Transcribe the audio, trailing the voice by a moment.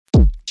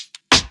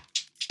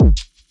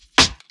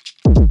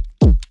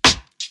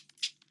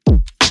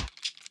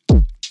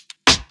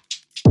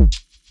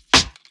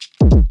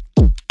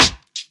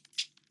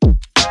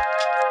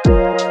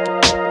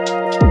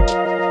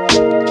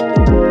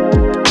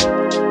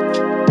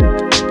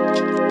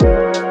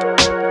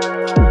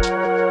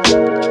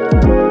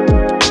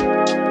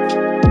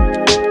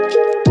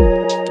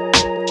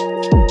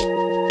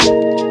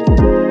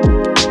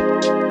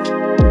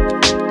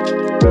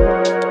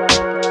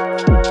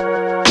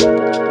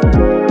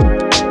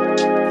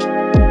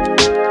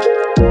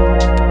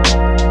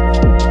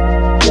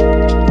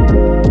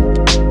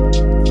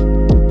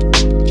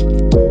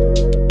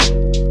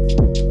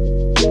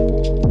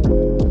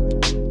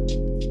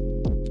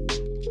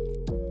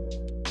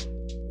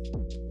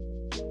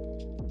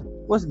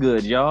What's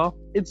good, y'all?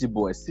 It's your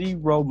boy C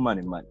Row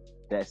Money Money.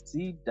 That's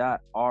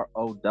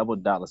C.R.O. double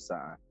dollar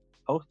sign,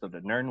 host of the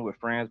Nerdin' with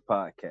Friends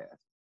podcast.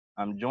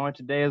 I'm joined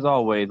today, as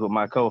always, with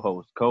my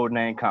co-host,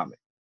 Codename Comic.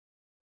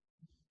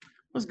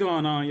 What's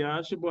going on, y'all?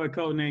 It's your boy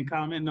Codename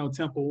Comment, no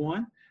Temple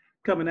One,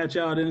 coming at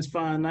y'all this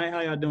fine night.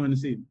 How y'all doing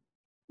this evening?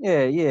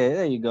 Yeah,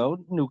 there you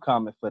go. New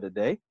comment for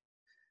today.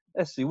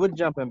 Let's see, we're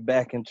jumping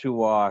back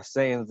into our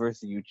Saiyans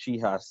versus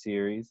Uchiha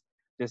series.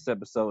 This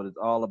episode is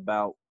all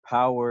about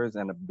powers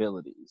and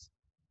abilities.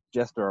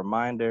 Just a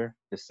reminder,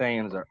 the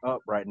Saiyans are up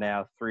right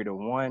now,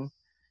 3-1.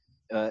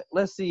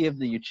 Let's see if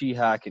the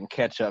Uchiha can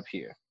catch up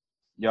here.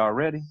 Y'all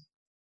ready?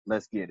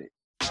 Let's get it.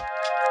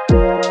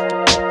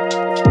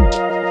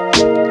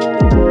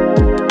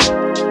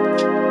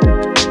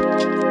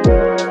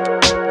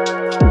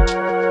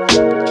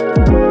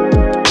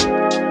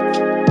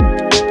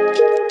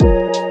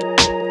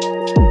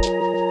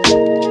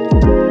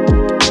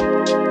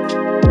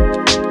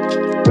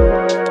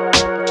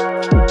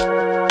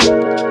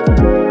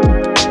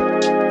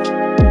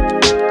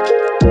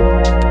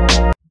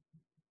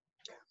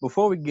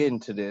 Before we get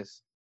into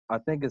this, I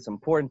think it's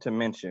important to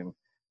mention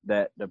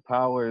that the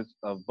powers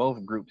of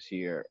both groups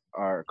here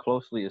are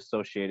closely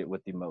associated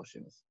with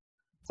emotions.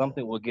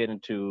 Something we'll get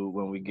into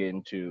when we get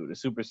into the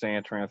Super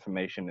Saiyan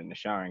transformation and the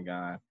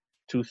Sharingan,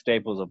 two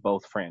staples of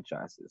both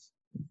franchises.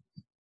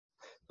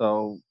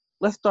 So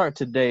let's start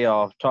today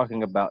off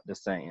talking about the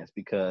Saiyans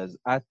because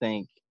I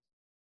think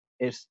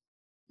it's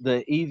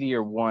the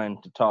easier one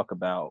to talk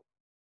about.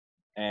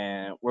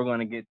 And we're going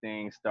to get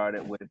things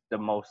started with the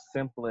most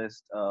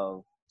simplest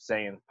of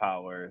Saiyan's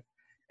powers,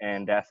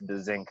 and that's the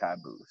Zenkai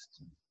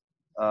boost.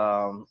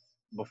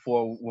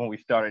 Before, when we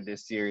started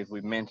this series,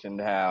 we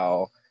mentioned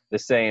how the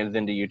Saiyans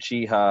and the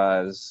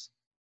Uchihas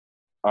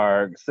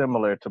are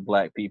similar to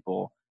black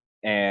people,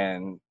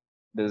 and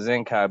the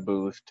Zenkai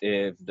boost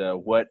is the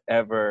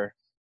whatever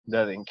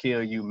doesn't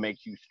kill you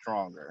makes you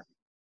stronger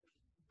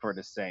for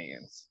the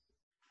Saiyans.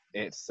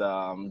 It's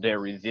their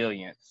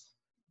resilience.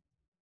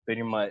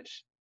 Pretty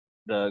much,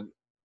 the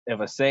if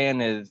a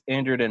Saiyan is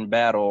injured in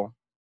battle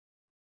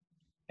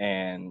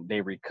and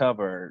they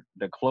recover,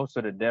 the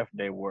closer to death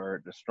they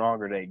were, the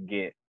stronger they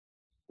get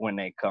when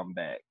they come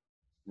back.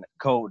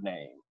 Code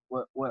name.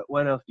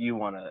 What else do you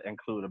want to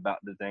include about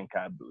the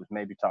Zenkai boost?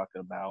 Maybe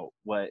talking about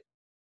what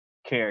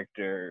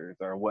characters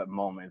or what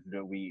moments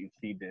do we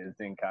see the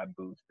Zenkai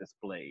boost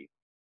displayed?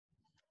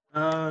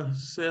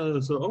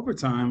 So over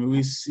time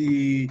we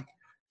see.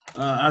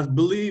 I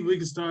believe we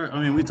can start.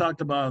 I mean, we talked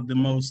about the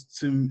most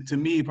to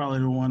me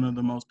probably one of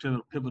the most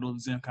pivotal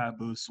Zenkai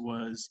boosts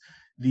was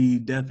the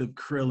death of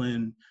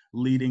Krillin,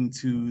 leading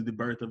to the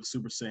birth of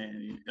Super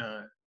Saiyan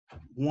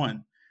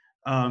 1.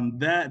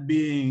 That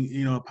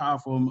being, a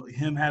powerful,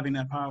 him having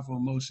that powerful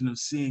emotion of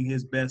seeing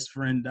his best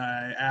friend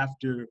die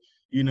after,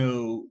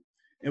 and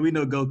we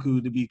know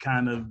Goku to be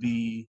kind of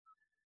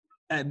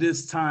at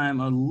this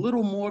time, a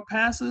little more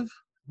passive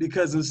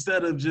because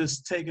instead of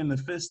just taking the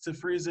fist to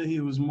Frieza,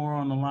 he was more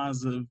on the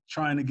lines of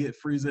trying to get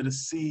Frieza to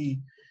see,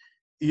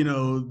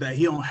 that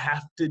he don't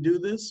have to do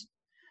this.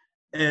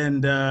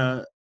 And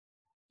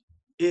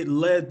it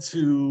led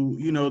to,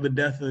 the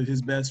death of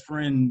his best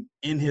friend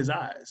in his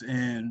eyes.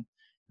 And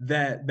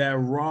the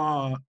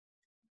raw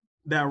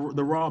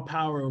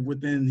power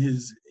within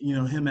his,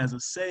 him as a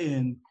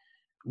Saiyan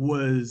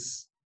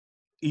was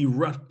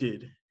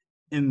erupted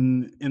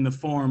in the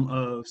form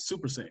of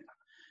Super Saiyan.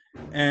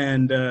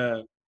 And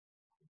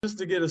just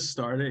to get us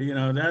started,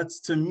 that's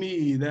to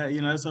me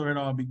that's where it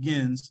all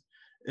begins.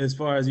 As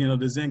far as the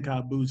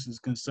Zenkai boost is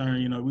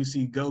concerned, we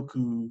see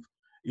Goku,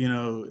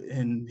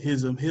 and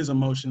his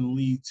emotion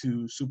lead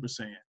to Super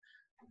Saiyan.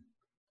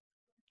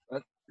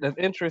 That's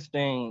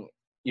interesting.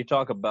 You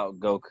talk about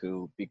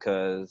Goku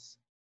because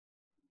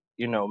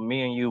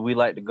me and you, we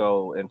like to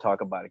go and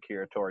talk about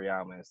Akira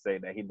Toriyama and say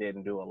that he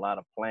didn't do a lot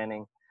of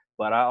planning,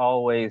 but I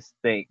always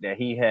think that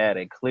he had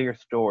a clear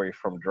story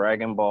from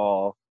Dragon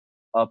Ball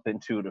up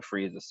into the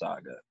Frieza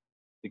saga,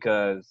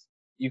 because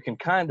you can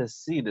kind of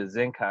see the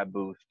Zenkai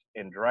boost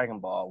in Dragon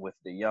Ball with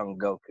the young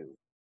Goku.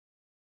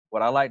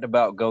 What I liked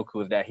about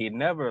Goku is that he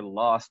never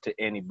lost to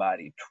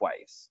anybody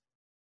twice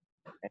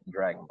in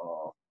Dragon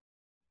Ball.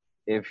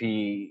 If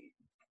he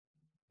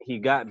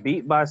got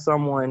beat by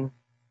someone,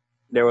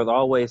 there was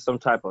always some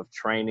type of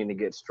training to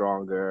get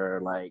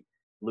stronger, like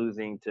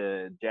losing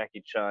to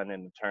Jackie Chun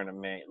in the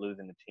tournament,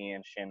 losing to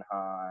Tien Shinhan.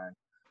 I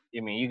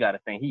mean, you got to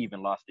think he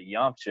even lost to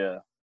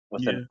Yamcha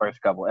within the first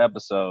couple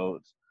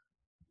episodes.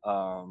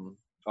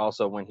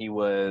 Also, when he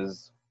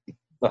was,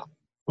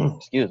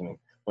 excuse me,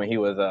 when he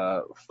was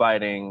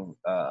fighting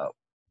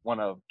one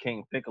of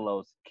King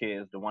Piccolo's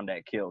kids, the one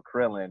that killed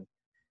Krillin,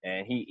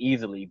 and he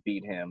easily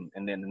beat him.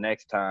 And then the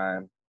next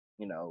time,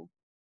 Goku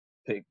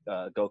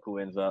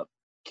ends up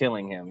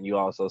killing him. You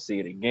also see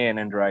it again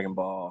in Dragon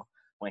Ball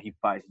when he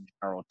fights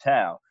General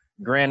Tao.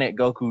 Granted,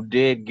 Goku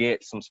did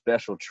get some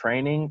special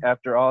training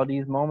after all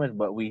these moments,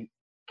 but we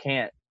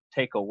can't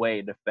take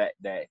away the fact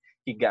that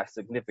he got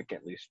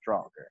significantly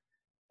stronger.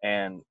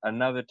 And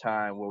another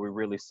time where we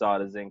really saw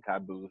the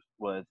Zenkai boost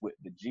was with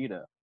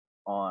Vegeta.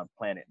 on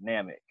planet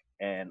Namek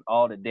and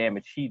all the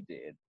damage he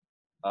did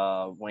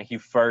when he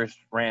first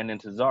ran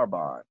into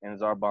Zarbon, and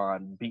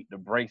Zarbon beat the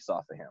brakes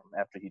off of him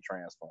after he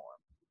transformed.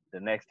 The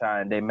next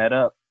time they met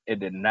up, it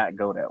did not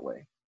go that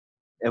way.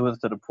 It was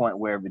to the point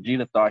where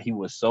Vegeta thought he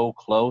was so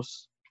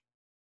close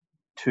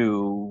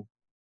to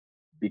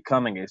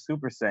becoming a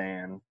Super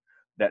Saiyan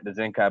that the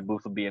Zenkai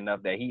boost would be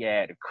enough that he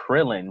had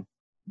Krillin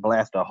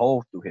blast a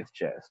hole through his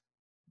chest.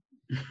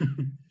 I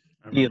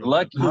He's remember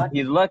lucky. that.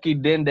 He's lucky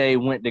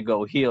Dende went to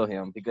go heal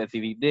him, because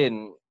if he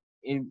didn't,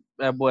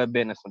 that boy had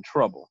been in some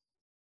trouble.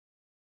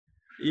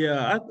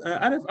 Yeah,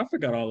 I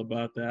forgot all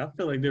about that. I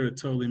feel like they were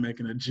totally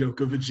making a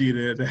joke of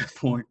Vegeta at that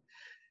point.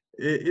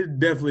 It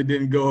definitely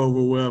didn't go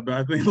over well, but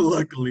I think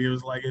luckily it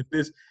was like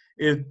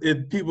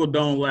if people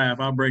don't laugh,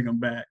 I'll bring them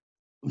back.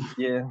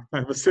 Yeah,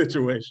 Type of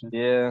situation.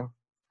 yeah.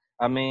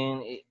 I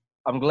mean,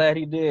 I'm glad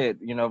he did.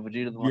 You know,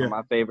 Vegeta's one of Yeah,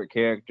 my favorite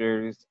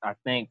characters. I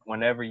think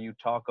whenever you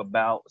talk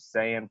about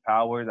Saiyan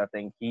powers, I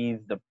think he's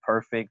the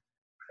perfect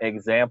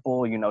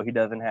example. You know, he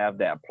doesn't have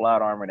that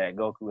plot armor that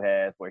Goku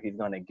has, where he's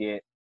gonna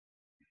get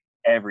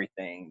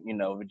everything. You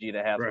know,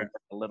 Vegeta has to right. work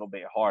a little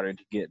bit harder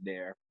to get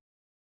there.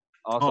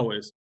 Also,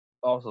 Always.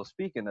 also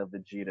speaking of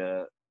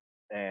Vegeta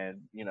and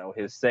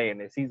his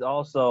Saiyanness, he's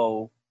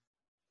also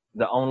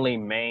the only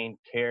main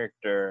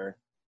character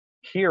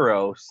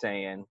hero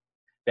Saiyan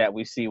that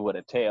we see with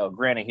a tail.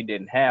 Granted, he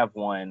didn't have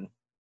one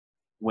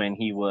when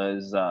he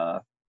was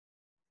a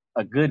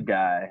good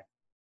guy,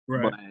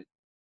 Right.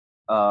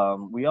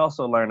 but we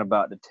also learn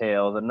about the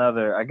tails.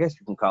 Another, I guess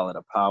you can call it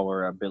a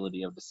power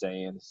ability of the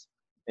Saiyans,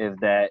 is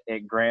that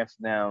it grants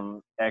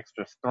them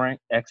extra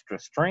strength. Extra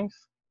strength.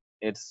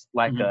 It's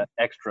like Mhm. a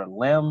extra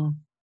limb.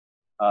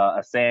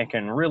 A Saiyan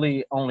can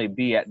really only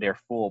be at their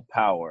full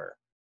power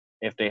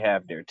if they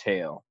have their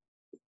tail.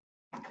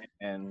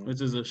 And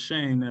Which is a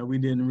shame that we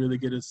didn't really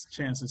get a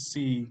chance to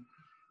see,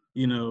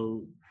 you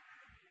know,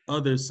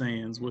 other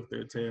Saiyans with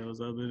their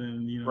tails, other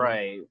than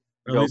right,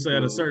 or at least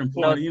at a Goku. certain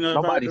No, point. If I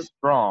nobody's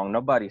strong.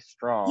 Nobody's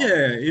strong.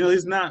 Yeah,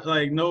 it's not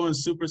like no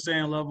one's Super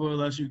Saiyan level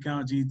unless you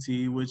count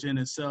GT, which in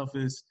itself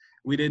is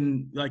we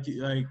didn't like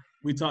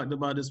we talked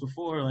about this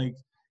before. Like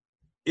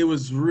it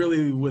was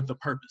really with a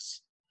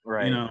purpose, you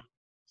Right. know.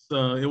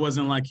 So it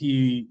wasn't like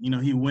he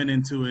went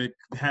into it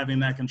having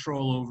that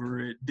control over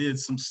it, did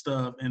some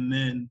stuff, and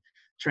then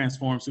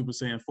transformed Super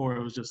Saiyan 4.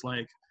 It was just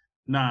like,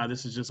 nah,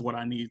 this is just what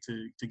I need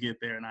to get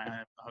there, and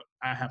I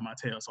have my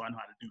tail, so I know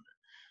how to do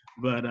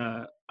it.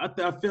 But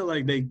I feel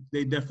like they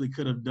definitely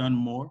could have done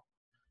more,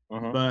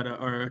 Hmm. but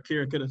or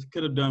Akira could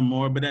have done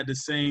more. But at the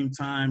same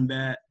time,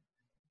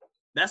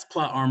 that's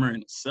plot armor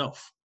in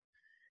itself.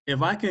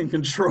 If I can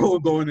control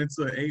going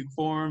into an ape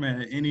form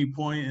at any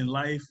point in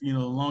life, as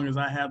long as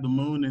I have the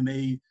moon and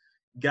they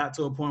got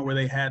to a point where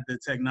they had the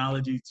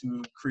technology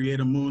to create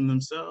a moon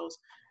themselves,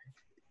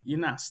 you're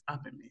not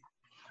stopping me.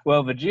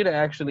 Well, Vegeta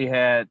actually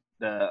had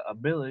the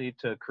ability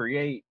to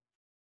create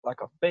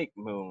like a fake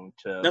moon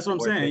to That's what I'm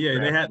force saying. his Yeah,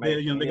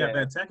 transformation. they got Yeah.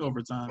 that tech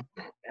over time.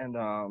 And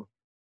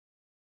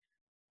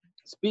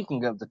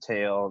speaking of the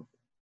tail,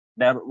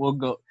 that will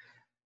go.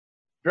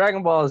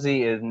 Dragon Ball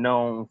Z is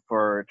known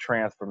for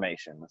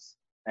transformations.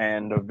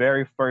 And the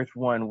very first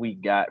one we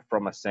got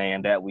from a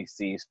Saiyan that we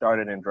see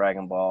started in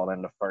Dragon Ball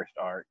in the first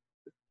arc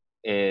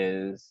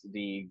is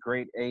the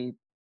Great Ape.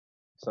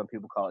 Some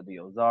people call it the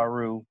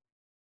Ozaru.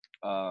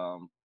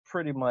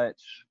 Pretty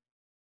much,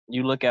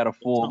 you look at a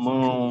full Tough one.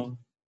 moon,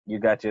 you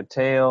got your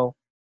tail,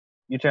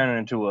 you turn it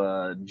into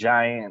a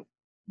giant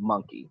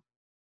monkey.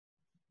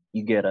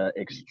 You get an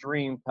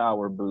extreme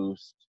power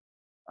boost.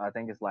 I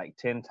think it's like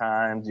 10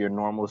 times your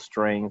normal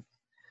strength.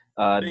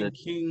 The Think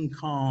King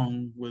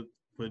Kong with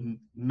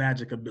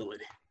magic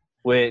ability.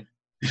 with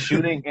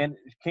shooting and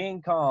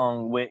King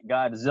Kong with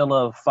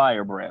Godzilla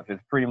fire breath is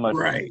pretty much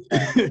what Right. you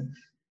have.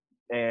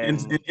 And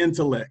And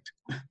intellect.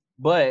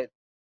 but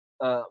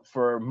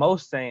for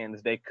most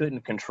Saiyans, they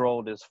couldn't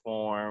control this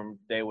form.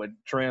 They would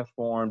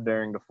transform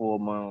during the full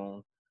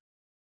moon,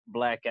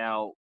 black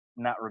out,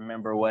 not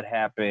remember what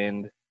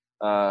happened,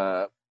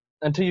 uh,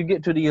 until you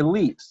get to the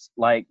elites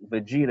like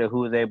Vegeta,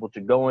 who is able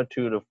to go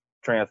into the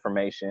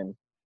transformation,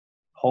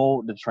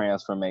 hold the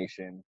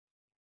transformation,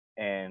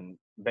 and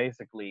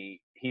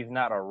basically he's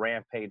not a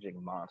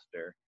rampaging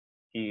monster.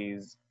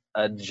 He's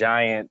a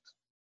giant,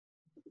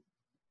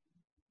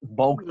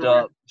 bulked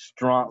up, He's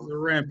strong, a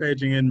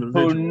rampaging who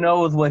individual.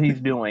 knows what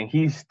he's doing.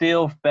 He's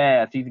still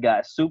fast. He's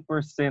got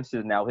super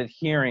senses now. His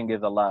hearing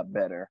is a lot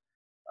better.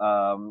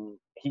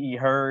 He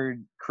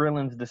heard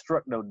Krillin's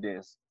Destructo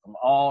Disc from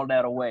all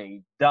that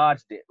away,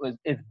 dodged it.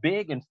 It's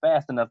big and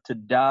fast enough to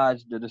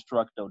dodge the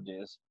Destructo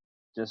Disc,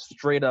 just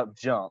straight up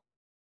jump.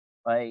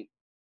 Like,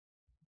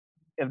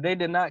 if they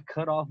did not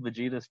cut off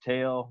Vegeta's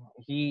tail,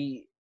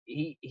 he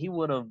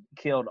would have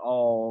killed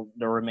all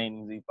the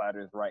remaining Z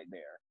fighters right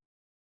there.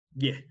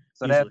 Yeah,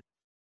 So easily.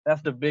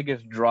 that's the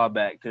biggest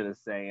drawback to the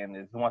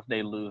Saiyan is once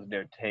they lose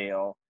their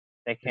tail,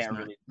 they It's can't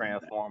not really coming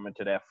back. transform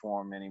into that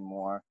form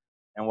anymore.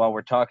 And while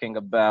we're talking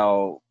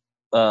about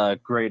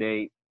Grade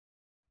 8,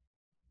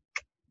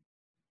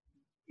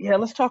 Yeah,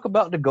 let's talk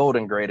about the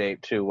Golden Great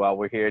Ape too while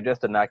we're here,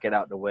 just to knock it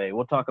out the way.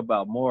 We'll talk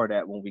about more of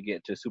that when we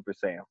get to Super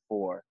Saiyan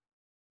 4.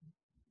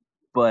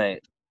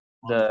 But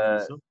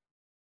Understood. the So,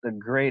 the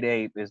Great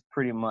Ape is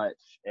pretty much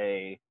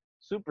a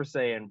Super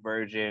Saiyan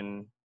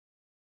version.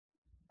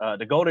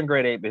 The Golden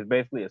Great Ape is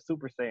basically a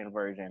Super Saiyan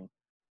version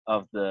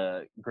of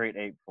the Great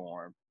Ape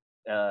form.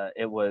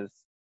 It was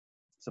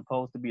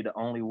supposed to be the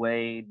only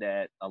way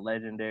that a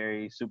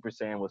legendary Super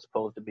Saiyan was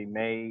supposed to be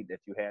made, that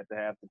you had to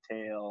have the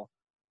tail.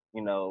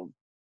 You know,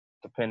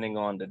 depending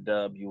on the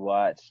dub you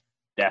watch,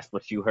 that's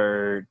what you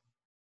heard.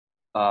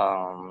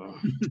 Um,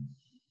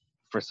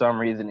 for some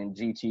reason in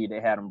GT they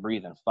had him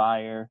breathing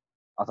fire.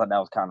 I thought that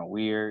was kind of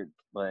weird,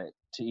 but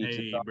to each its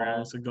hey, bro,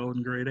 own. it's a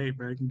golden grade eight,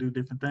 bro. It can do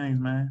different things,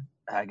 man.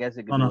 I guess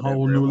it can On do a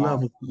whole whatever it new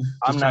wants. level.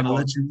 I'm Just not trying to gonna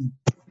let you.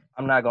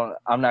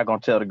 I'm not gonna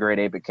tell the great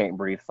ape it can't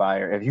breathe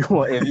fire. If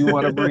you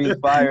want to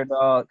breathe fire,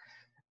 dog,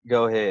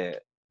 go ahead.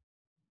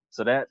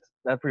 So that's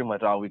pretty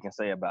much all we can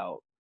say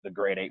about the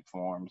great ape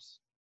forms.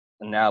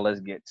 And now let's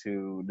get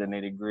to the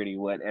nitty gritty,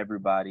 what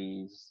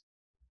everybody's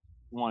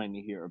wanting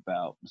to hear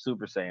about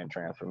Super Saiyan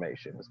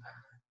transformations.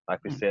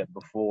 Like we said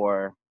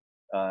before,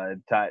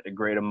 tied to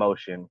great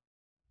emotion.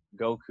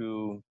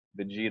 Goku,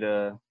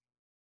 Vegeta,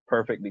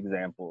 perfect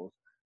examples.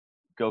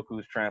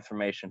 Goku's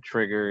transformation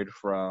triggered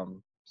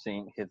from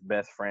seeing his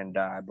best friend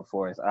die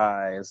before his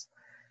eyes.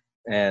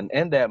 And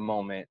in that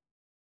moment,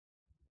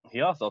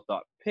 he also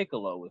thought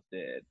Piccolo was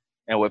dead.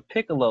 And with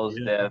Piccolo's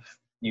Yeah. death,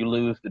 you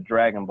lose the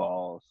Dragon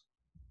Balls.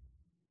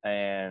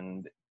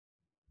 And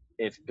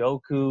it's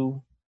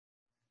Goku,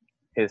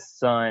 his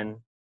son,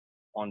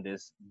 on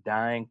this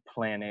dying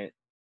planet.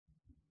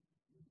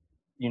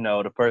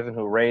 The person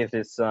who raised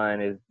his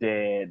son is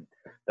dead.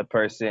 The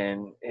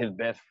person, his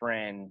best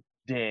friend,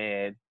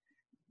 dead,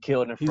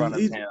 killed in front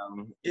of He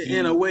him.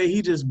 in a way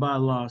he just by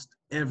lost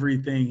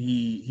everything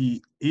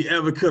he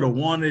ever could have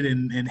wanted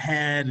and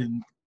had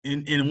and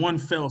in one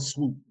fell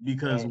swoop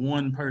because And,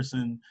 one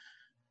person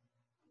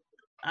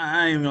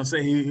I ain't gonna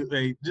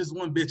say just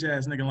one bitch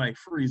ass nigga like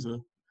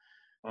Frieza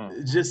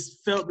mm,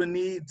 just felt the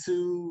need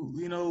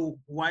to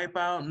wipe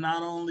out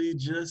not only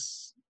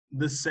just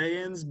the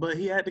Saiyans but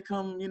he had to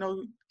come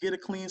get a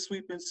clean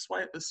sweep and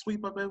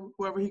sweep up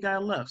whoever he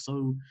got left.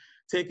 So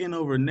taking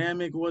over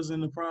Namek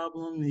wasn't a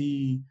problem.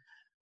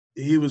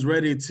 He was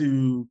ready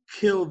to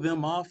kill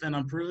them off, and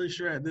I'm pretty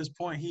sure at this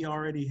point he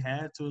already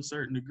had to a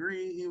certain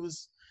degree.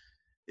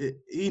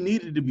 He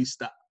needed to be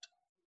stopped,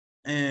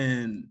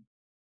 and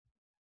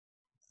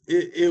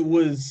it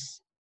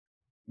was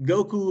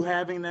Goku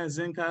having that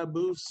Zenkai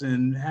boost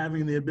and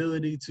having the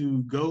ability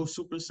to go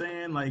Super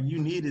Saiyan. Like you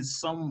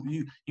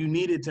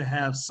needed to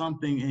have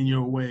something in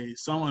your way,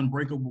 some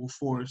unbreakable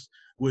force,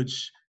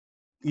 which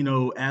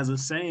as a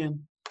Saiyan,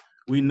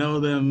 we know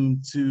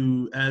them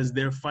to as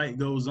their fight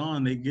goes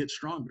on, they get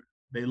stronger.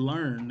 They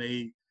learn.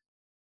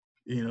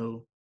 You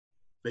know,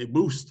 they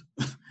boost.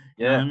 You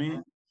know what yeah, I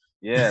mean?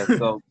 yeah.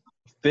 So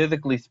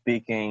physically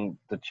speaking,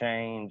 the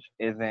change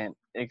isn't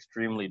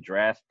extremely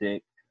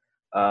drastic.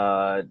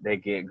 They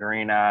get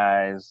green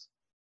eyes,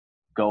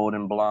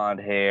 golden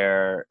blonde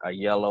hair, a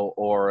yellow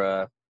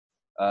aura.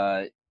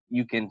 Uh,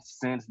 you can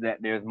sense that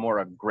there's more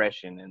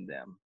aggression in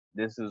them.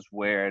 This is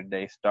where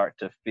they start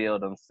to feel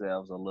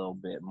themselves a little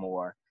bit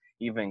more.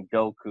 Even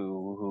Goku,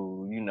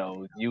 who,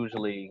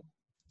 usually,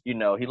 he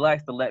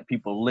likes to let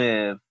people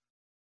live,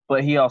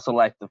 but he also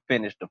likes to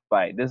finish the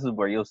fight. This is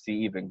where you'll see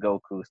even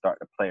Goku start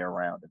to play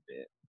around a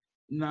bit.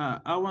 Nah,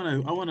 I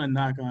wanna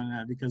knock on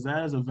that because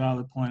that is a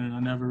valid point, and I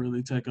never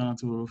really take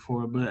onto it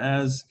before. But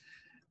as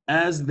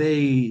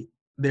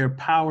their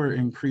power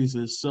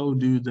increases, so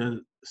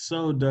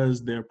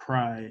does their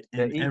pride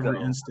The in every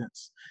ego,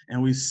 instance,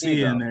 and we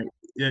see in ego. there.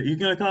 Yeah, you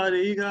gonna call it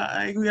ego?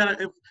 We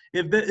gotta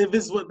if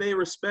it's what they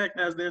respect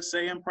as their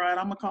saying pride,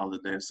 I'm gonna call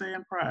it their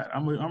saying pride.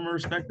 I'm gonna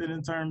respect it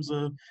in terms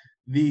of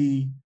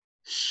the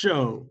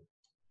show.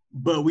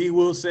 But we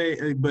will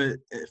say, but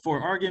for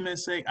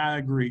argument's sake, I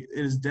agree.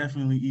 It is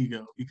definitely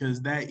ego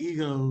because that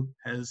ego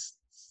has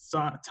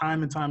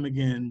time and time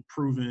again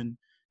proven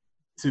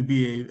to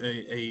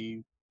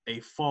be a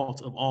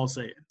fault of all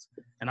Saiyans.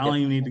 And I Yeah, don't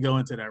even need to go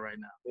into that right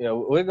now. yeah,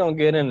 we're gonna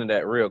get into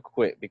that real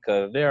quick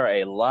because there are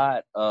a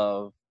lot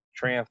of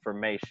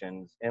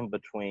transformations in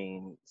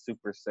between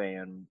Super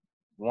Saiyan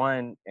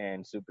 1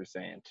 and Super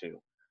Saiyan 2.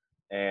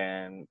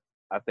 And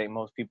I think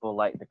most people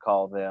like to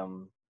call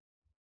them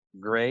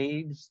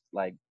grades,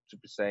 like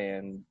Super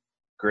Saiyan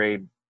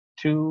grade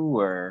 2,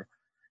 or,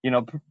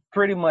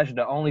 pretty much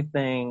the only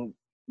thing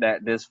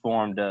that this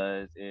form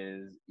does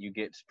is you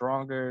get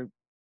stronger,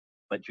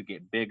 but you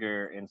get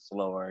bigger and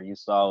slower. You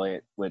saw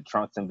it with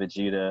Trunks and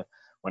Vegeta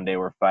when they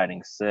were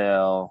fighting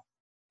Cell.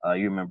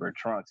 You remember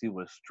Trunks, he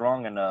was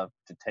strong enough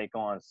to take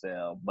on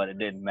Cell, but it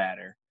didn't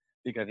matter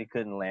because he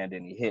couldn't land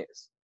any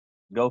hits.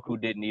 Goku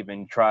didn't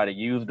even try to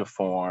use the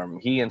form.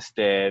 He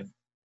instead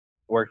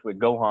worked with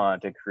Gohan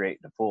to create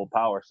the full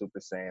power Super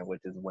Saiyan, which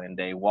is when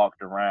they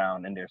walked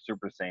around in their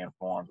Super Saiyan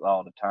forms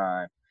all the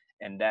time.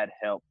 And that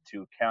helped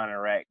to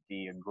counteract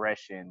the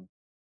aggression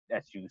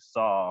that you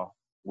saw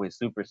with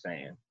Super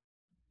Saiyan.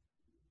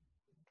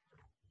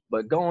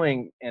 But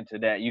going into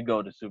that, you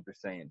go to Super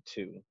Saiyan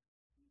 2.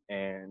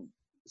 And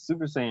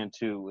Super Saiyan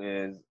 2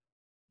 is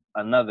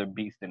another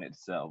beast in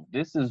itself.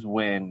 This is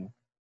when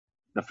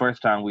the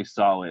first time we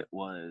saw it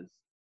was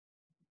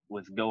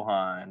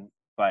Gohan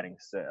fighting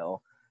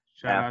Cell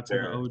Shout out to the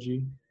after, OG.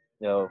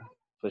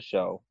 for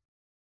sure.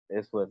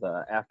 This was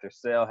after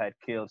Cell had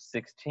killed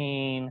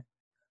 16.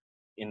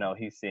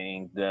 He's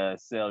seeing the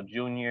Cell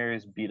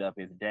Juniors beat up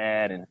his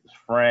dad and his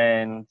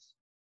friends.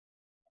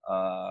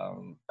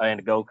 And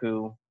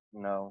Goku,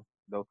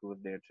 Goku was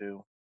there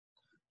too.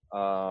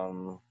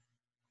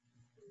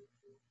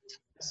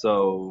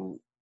 So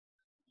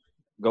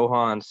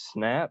Gohan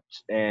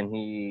snapped and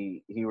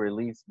he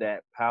released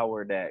that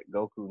power that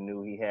Goku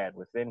knew he had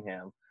within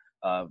him.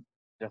 Uh,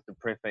 just to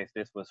preface,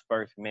 this was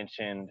first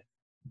mentioned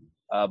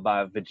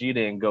by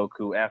Vegeta and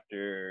Goku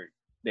after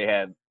they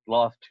had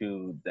lost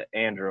to the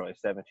androids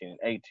 17 and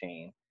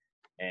 18,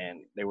 and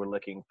they were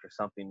looking for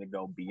something to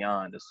go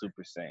beyond the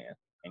Super Saiyan.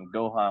 And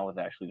Gohan was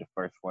actually the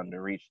first one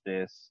to reach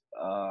this.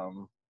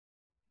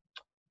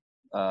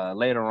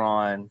 Later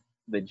on,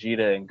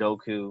 Vegeta and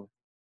Goku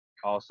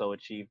also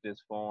achieved this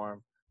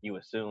form. You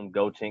assume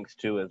Gotenks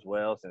too as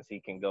well, since he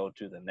can go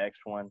to the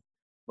next one.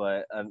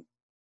 But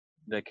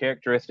the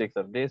characteristics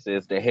of this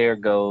is the hair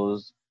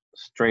goes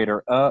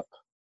straighter up.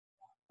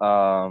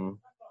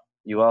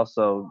 You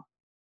also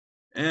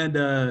And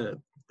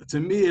to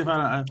me, if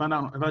I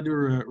do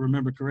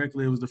remember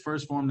correctly, it was the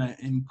first form that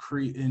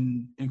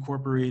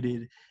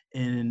incorporated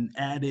an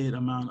added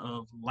amount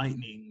of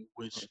lightning,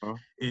 which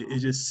it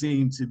just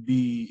seemed to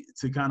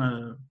kind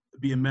of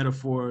be a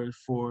metaphor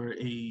for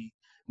a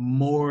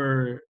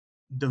more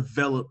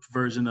developed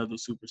version of the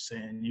Super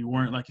Saiyan. You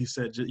weren't, like you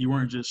said, you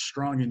weren't just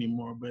strong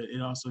anymore, but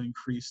it also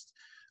increased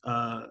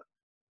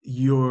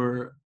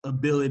your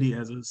ability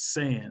as a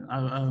Saiyan.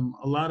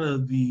 A lot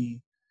of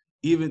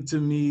even to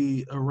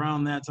me,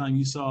 around that time,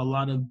 you saw a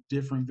lot of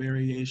different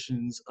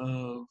variations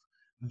of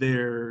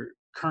their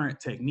current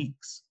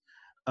techniques.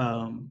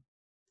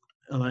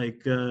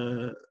 Like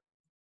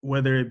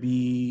whether it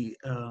be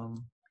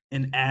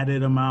an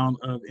added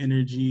amount of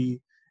energy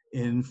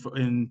in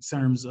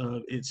terms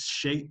of its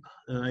shape,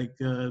 like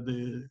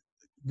the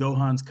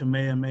Gohan's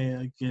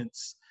Kamehameha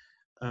against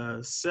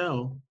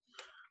Cell.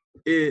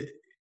 If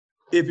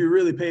you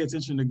really pay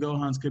attention to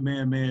Gohan's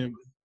Kamehameha,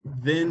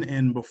 then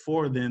and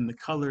before then, the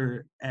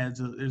color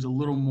there's a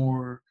little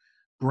more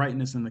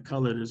brightness in the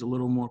color. There's a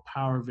little more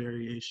power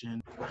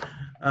variation.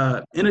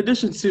 In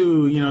addition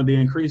to, the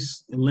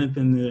increased length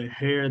in the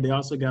hair, they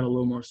also got a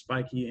little more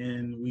spiky,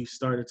 and we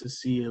started to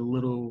see a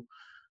little,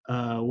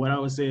 what I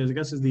would say is, I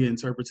guess, is the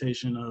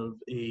interpretation of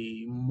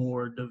a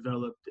more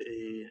developed,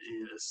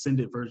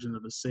 ascended version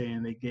of the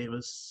Saiyan. They gave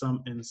us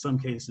in some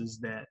cases,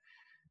 that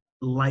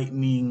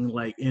lightning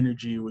like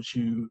energy, which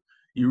you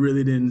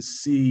really didn't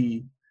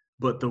see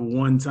but the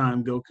one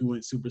time Goku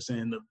went Super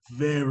Saiyan, the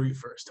very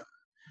first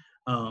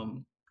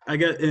time. I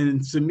guess,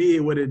 and to me,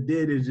 what it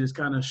did is just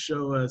kind of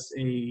show us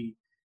an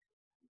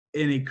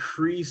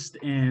increased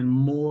and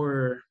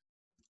more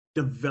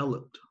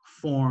developed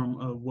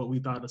form of what we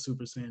thought a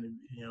Super Saiyan,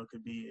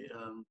 could be.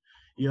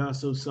 You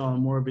also saw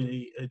more of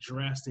a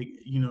drastic,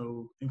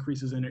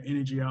 increases in their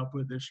energy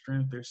output, their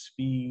strength, their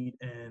speed,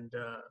 and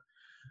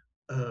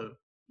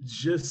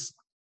just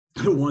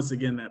once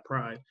again that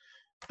pride.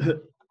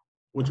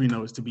 Which we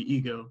know is to be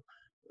ego.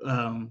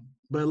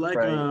 But like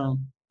right.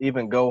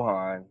 Even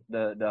Gohan,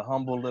 the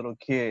humble little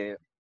kid,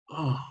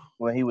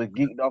 when he was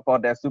geeked off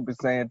on that Super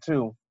Saiyan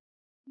 2,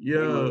 he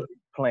was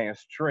playing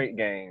straight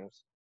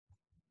games.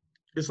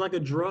 It's like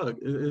a drug.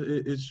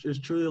 It's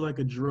truly like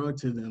a drug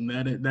to them.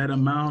 That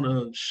amount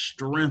of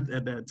strength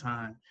at that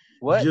time.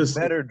 What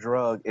better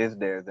drug is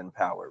there than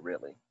power,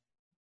 really?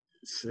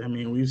 I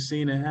mean, we've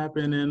seen it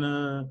happen in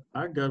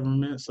our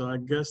government, so I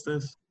guess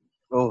that's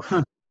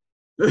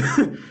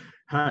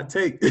hot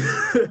take.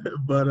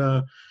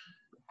 But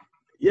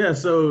yeah,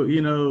 so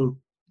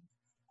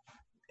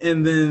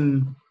and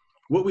then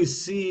what we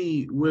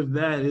see with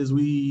that is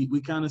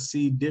we kind of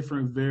see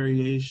different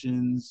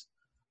variations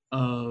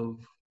of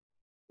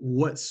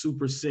what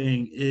Super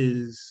Saiyan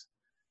is.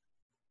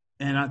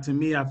 And to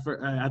me, I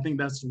think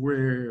that's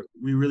where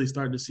we really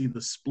start to see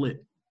the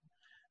split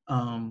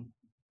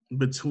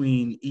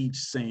between each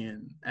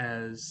Saiyan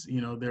as,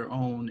 their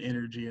own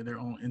energy and their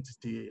own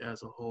entity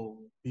as a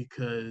whole,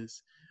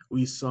 because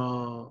we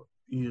saw,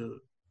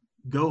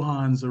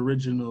 Gohan's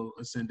original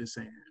Ascended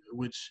Saiyan,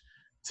 which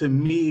to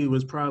me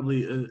was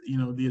probably,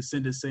 the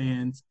Ascended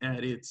Saiyan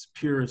at its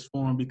purest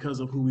form because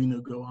of who we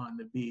knew Gohan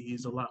to be.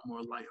 He's a lot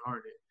more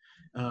lighthearted,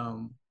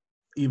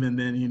 even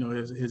than,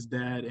 his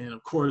dad and,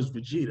 of course,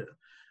 Vegeta.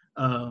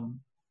 And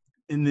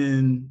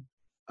then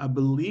I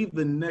believe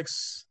the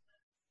next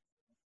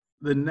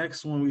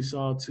one we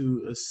saw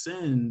to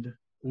ascend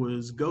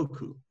was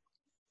Goku,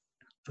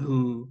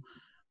 who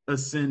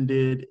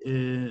ascended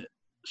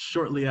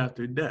shortly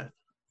after death.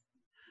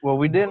 Well,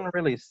 we didn't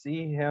really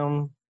see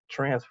him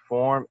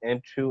transform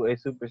into a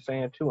Super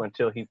Saiyan 2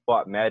 until he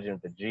fought Majin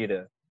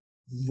Vegeta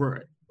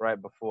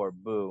right before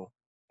Buu.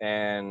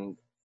 And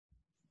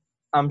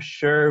I'm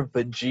sure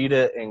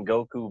Vegeta and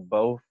Goku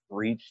both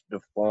reached the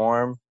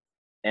form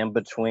in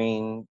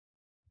between,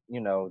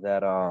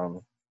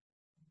 that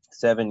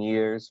 7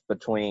 years Yeah,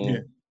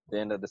 between the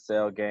end of the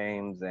Cell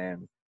games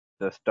and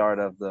the start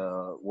of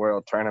the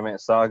World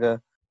Tournament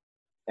saga.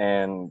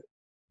 And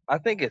I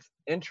think it's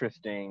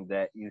interesting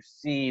that you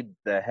see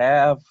the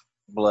half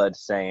blood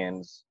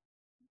Saiyans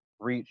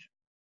reach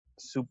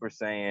Super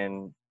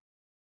Saiyan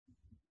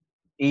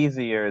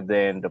easier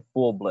than the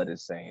full blooded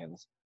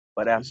Saiyans.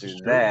 But this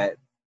is true.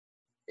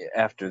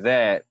 after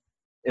that,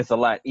 it's a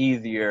lot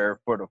easier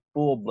for the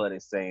full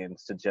blooded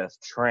Saiyans to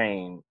just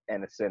train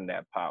and ascend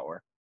that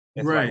power.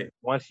 It's like Right,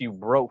 once you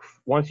broke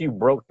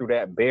through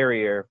that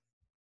barrier,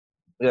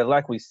 yeah,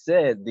 like we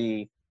said,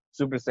 the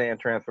Super Saiyan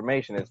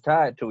transformation is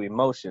tied to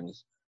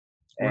emotions,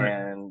 right.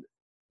 and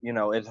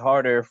it's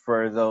harder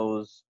for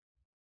those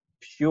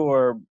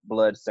pure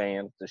blood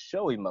Saiyans to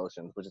show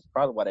emotions, which is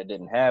probably why they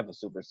didn't have a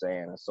Super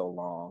Saiyan in so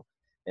long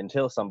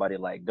until somebody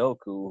like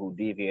Goku, who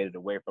deviated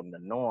away from the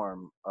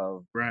norm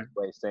of Right.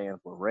 the way Saiyans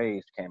were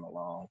raised, came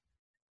along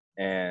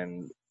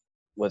and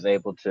was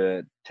able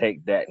to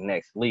take that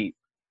next leap.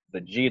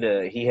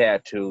 Vegeta, he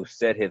had to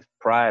set his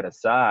pride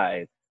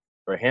aside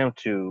for him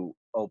to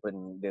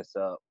open this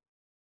up.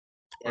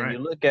 And you Right.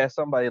 look at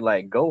somebody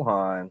like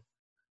Gohan,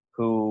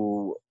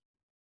 who,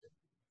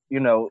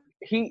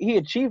 he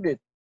achieved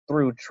it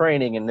through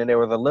training, and then there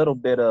was a little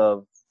bit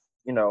of,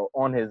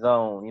 on his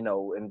own,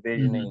 Hmm.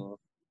 envisioning,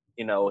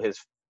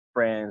 his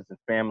friends and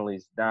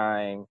families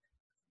dying.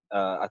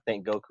 I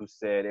think Goku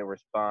said in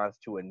response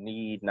to a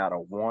need, not a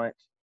want.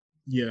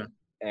 Yeah.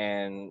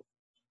 And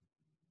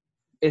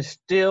it's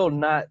still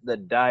not the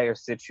dire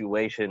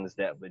situations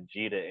that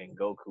Vegeta and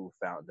Goku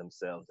found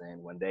themselves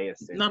in when they Not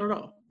ascended at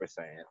all.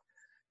 Super Saiyan.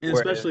 And Whereas,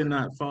 especially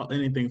not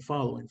anything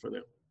following for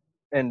them.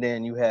 and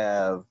then you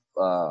have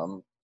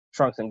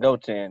Trunks and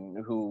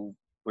Goten, who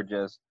were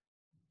just,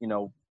 you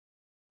know,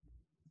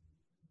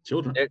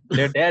 Children.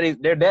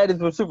 their daddies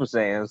were Super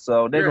Saiyans,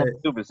 so they're going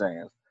Right. to be Super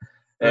Saiyans.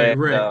 Right. And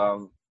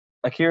Right.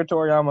 Akira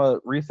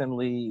Toriyama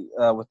recently,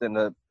 within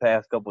the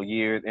past couple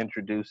years,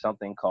 introduced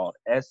something called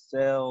S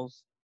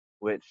cells,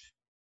 which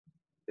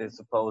is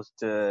supposed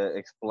to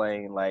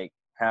explain like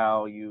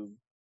how you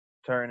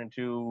turn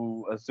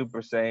into a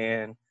Super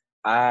Saiyan.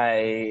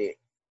 I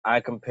I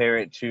compare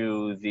it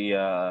to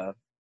the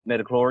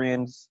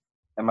midichlorians.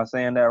 Am I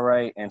saying that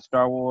right? And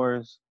Star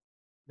Wars,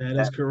 That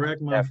is that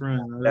correct, my that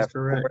friend. That is that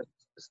correct. force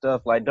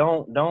stuff. Like,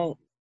 don't give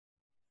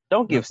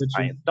That puts you.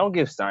 science. Don't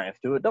give science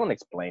to it. Don't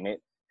explain it.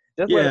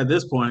 Just let Yeah, it. at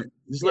this point,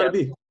 just let Yeah, it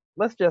be.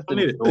 let's just I don't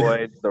need it.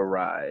 enjoy the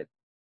ride.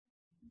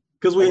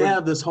 Because Like we we're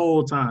have this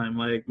whole time,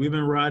 like we've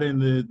been riding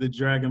the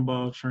Dragon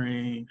Ball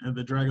train and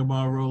the Dragon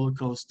Ball roller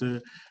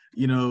coaster,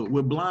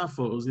 with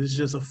blindfolds. It's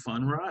just a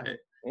fun ride.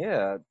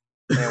 Yeah.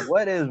 And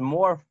what is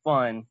more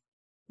fun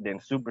than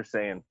Super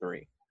Saiyan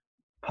 3?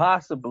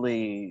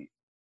 Possibly,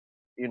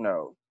 you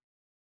know,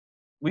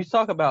 we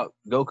talk about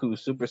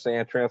Goku's Super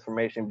Saiyan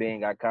transformation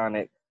being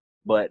iconic,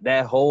 but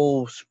that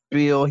whole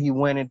spiel he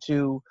went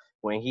into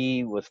when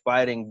he was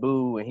fighting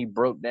Boo and he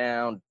broke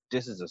down,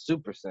 this is a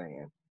Super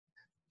Saiyan.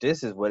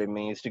 This is what it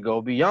means to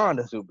go beyond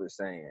a Super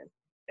Saiyan.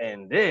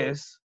 And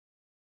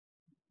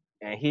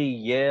he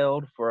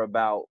yelled for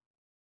about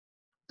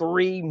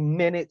 3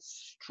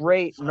 minutes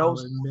straight, no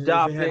Solid minutes. They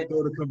had to stopping.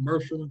 go to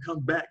commercial and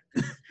come back,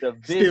 The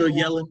still visuals,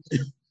 yelling.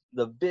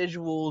 the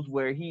visuals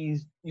where you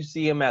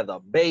see him as a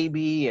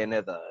baby and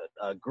as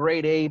a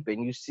great ape,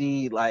 and you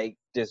see like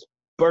this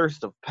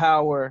burst of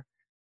power.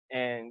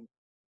 And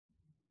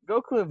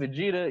Goku and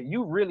Vegeta,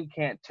 you really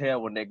can't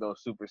tell when they go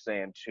Super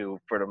Saiyan 2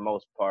 for the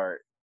most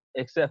part,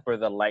 except for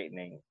the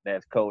lightning,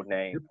 that's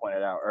codename Yep.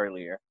 pointed out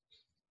earlier. It's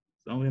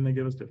the only thing they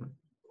give us different.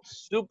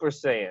 Super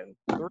Saiyan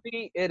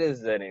 3, it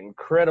is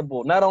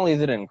not only is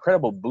it an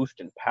incredible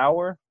boost in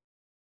power,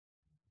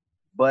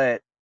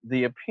 but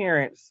the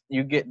appearance,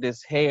 you get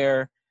this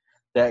hair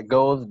that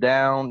goes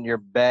down your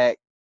back,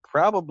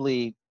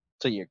 probably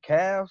to your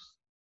calves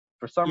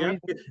for some Yeah,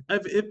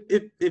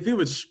 reason. if it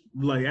was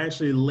like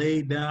actually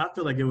laid down, I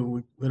feel like it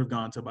would have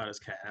gone to about his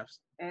calves,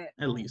 And,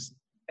 at least.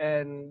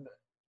 and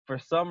for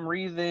some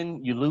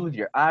reason, you lose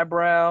your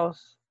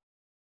eyebrows.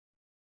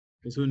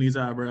 Because who needs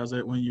eyebrows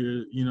when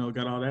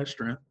got all that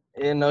strength?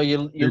 You They're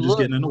just look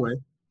getting in the way.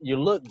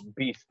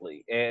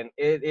 beastly, and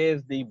it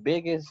is the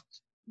biggest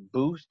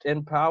boost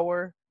in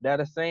power that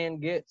a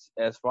Saiyan gets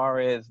as far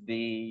as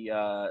the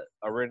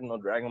original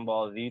Dragon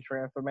Ball Z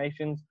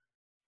transformations.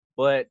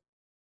 But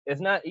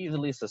it's not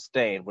easily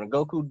sustained. When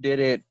Goku did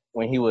it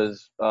when he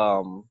was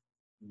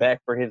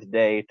back for his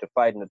day to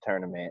fight in the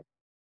tournament,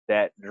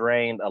 that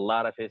drained a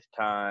lot of his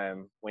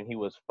time. When he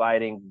was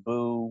fighting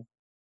Boo,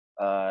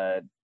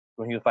 uh,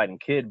 when he was fighting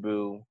Kid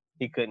Boo,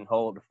 he couldn't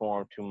hold the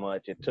form too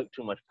much. It took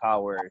too much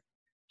power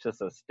to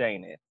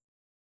sustain it.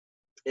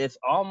 It's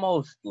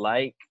almost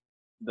like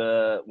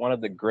the one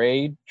of the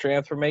grade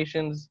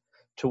transformations,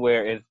 to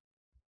where it's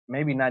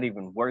maybe not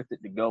even worth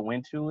it to go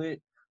into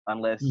it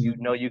unless you Mhm.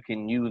 know you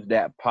can use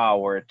that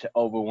power to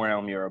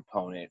overwhelm your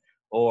opponent,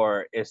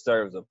 or it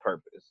serves a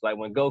purpose. Like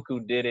when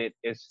Goku did it,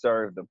 it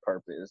served a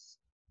purpose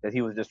that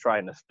he was just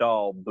trying to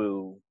stall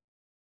Boo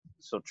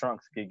so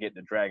Trunks could get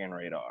the Dragon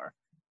Radar.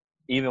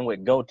 Even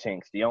with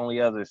Gotenks, the only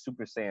other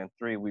Super Saiyan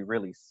 3 we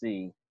really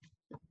see,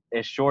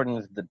 it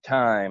shortens the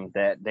time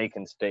that they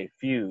can stay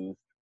fused,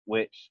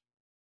 which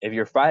if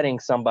you're fighting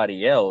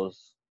somebody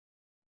else,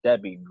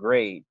 that'd be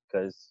great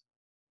because,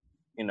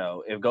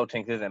 if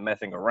Gotenks isn't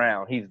messing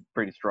around, he's a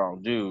pretty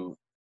strong dude.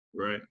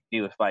 Right.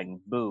 He was fighting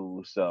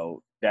Boo,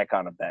 so that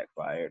kind of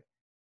backfired.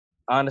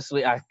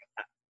 Honestly,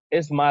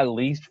 it's my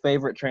least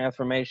favorite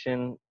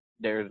transformation.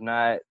 There's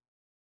not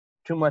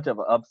too much of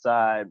an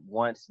upside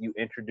once you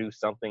introduce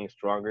something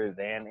stronger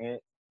than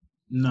it.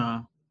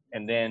 Nah.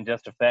 And then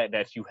just the fact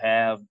that you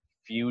have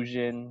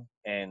fusion,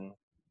 and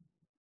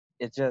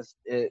it just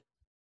it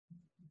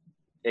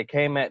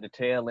came at the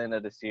tail end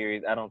of the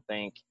series. I don't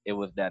think it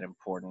was that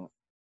important.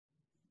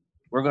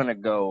 We're gonna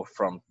go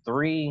from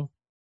 3,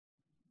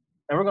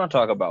 and we're gonna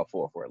talk about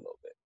 4 for a little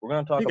bit. We're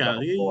gonna talk about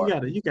 4.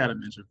 You gotta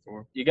mention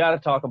 4. You gotta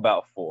talk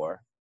about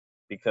 4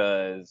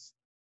 because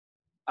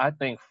I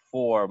think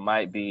 4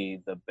 might be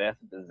the best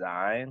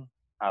design.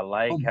 I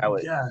like how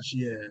it. Gosh,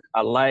 yeah.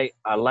 I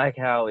like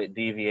how it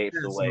deviates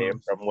away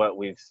from what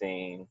we've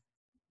seen.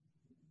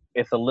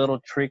 It's a little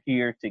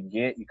trickier to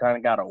get. You kind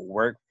of got to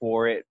work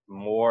for it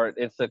more.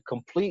 It's a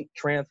complete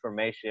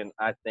transformation,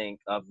 I think,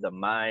 of the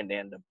mind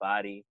and the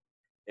body.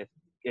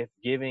 It's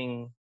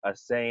giving a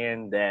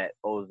Saiyan that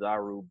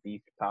Ozaru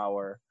beast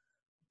power.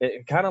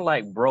 It kind of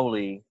like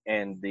Broly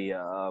and the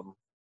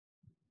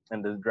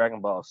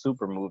Dragon Ball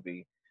Super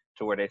movie,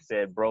 to where they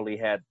said Broly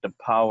had the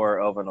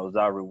power of an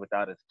Ozaru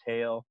without his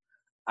tail.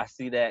 I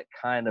see that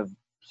kind of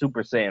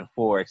Super Saiyan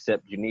 4,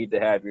 except you need to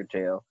have your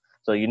tail.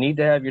 So you need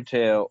to have your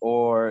tail,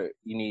 or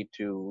you need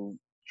to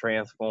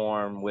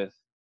transform with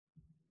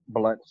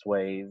blunt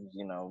sways,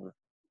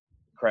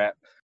 crap.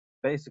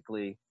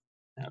 Basically,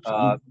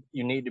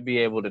 you need to be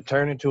able to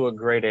turn into a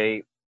grade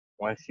 8.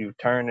 Once you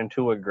turn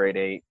into a grade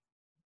 8,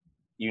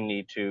 you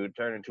need to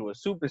turn into a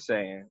Super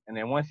Saiyan. And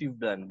then once you've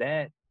done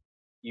that,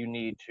 you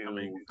need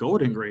to...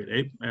 golden grade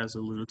 8, as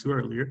alluded to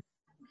earlier.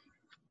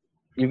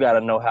 You got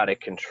to know how to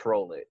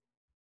control it.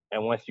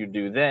 And once you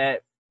do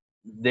that,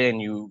 then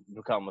you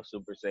become a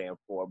Super Saiyan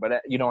 4.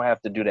 But you don't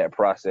have to do that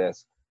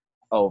process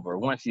over.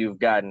 Once you've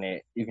gotten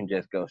it, you can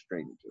just go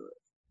straight into it.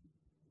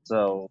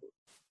 So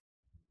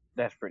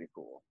that's pretty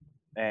cool.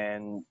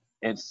 And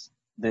it's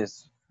the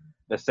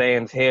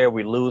Saiyans hair,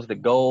 we lose the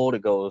gold,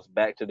 it goes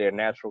back to their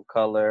natural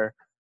color.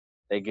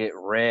 They get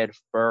red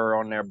fur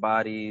on their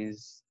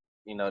bodies.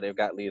 They've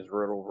got these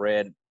little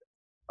red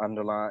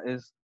underline.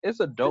 It's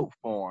a dope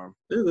form.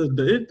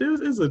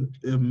 It's an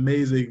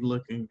amazing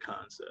looking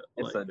concept.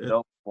 It's a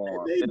dope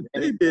form.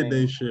 They did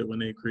their shit when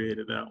they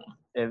created that one.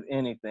 If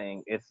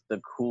anything, it's the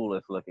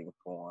coolest looking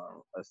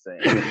form of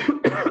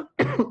Saiyan.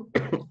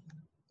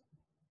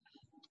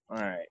 All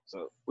right,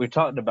 so we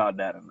talked about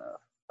that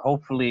enough.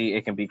 Hopefully,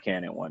 it can be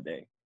canon one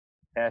day.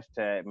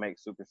 Hashtag make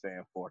Super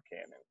Saiyan 4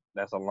 canon.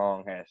 That's a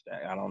long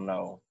hashtag. I don't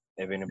know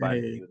if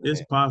anybody.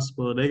 It's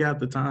possible. They got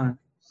the time.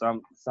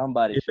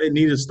 Somebody. If they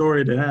need a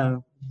story to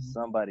have,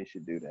 somebody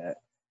should do that.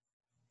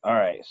 All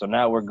right, so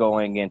now we're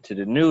going into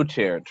the new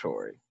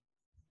territory.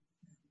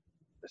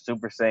 The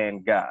Super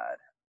Saiyan God.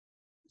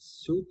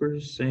 Super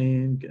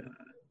Saiyan God.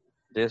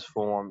 This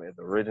form is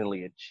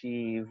originally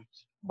achieved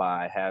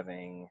by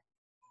having...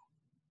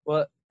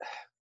 Well,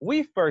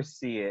 we first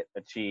see it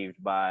achieved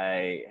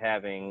by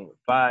having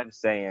 5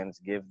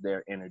 Saiyans give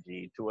their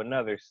energy to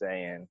another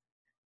Saiyan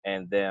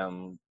and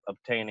them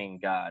obtaining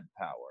God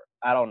power.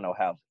 I don't know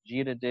how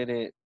Vegeta did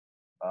it.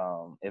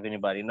 If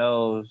anybody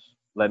knows,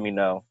 let me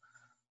know.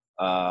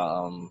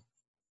 I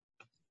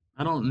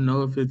don't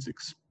know if it's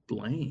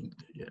explained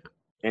yet.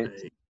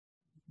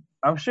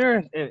 I'm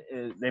sure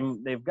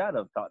they've got to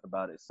have talked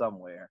about it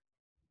somewhere.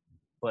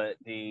 But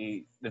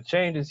the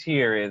changes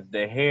here is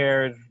the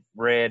hair's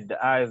red,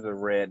 the eyes are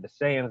red, the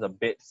Saiyan's a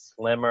bit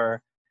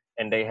slimmer,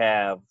 and they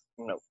have,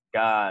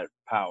 God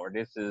power.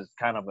 This is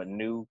kind of a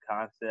new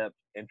concept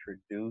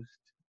introduced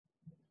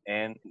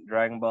in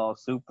Dragon Ball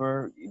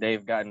Super.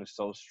 They've gotten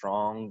so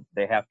strong,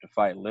 they have to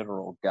fight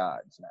literal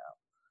gods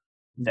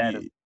now.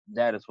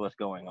 That is what's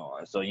going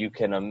on. So you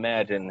can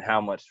imagine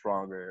how much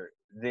stronger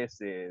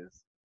this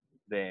is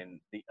than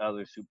the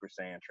other Super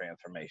Saiyan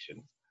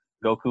transformations.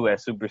 Goku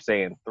as Super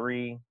Saiyan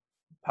 3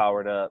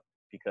 powered up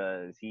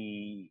because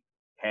he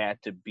had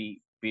to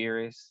beat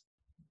Beerus.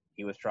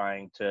 He was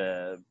trying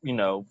to,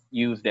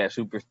 use that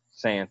Super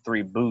Saiyan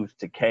 3 boost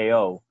to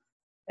KO,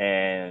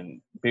 and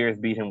Beerus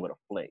beat him with a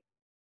flick.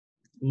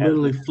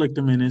 Literally flicked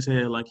him in his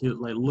head like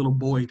little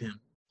boyed him.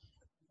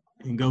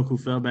 And Goku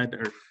fell back to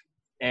earth.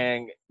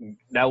 And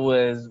that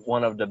was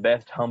one of the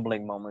best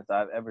humbling moments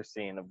I've ever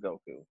seen of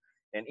Goku.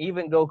 And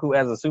even Goku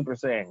as a Super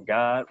Saiyan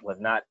God was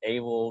not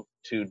able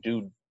to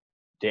do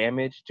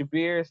damage to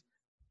Beerus,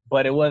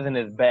 but it wasn't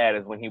as bad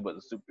as when he was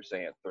a Super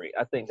Saiyan 3.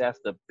 I think that's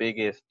the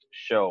biggest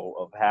show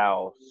of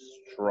how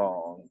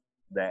strong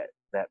that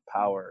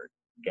power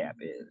gap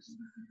is.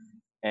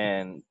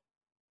 And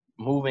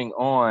moving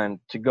on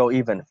to go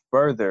even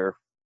further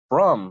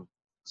from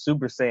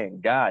Super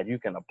Saiyan God, you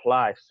can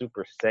apply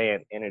Super Saiyan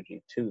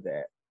energy to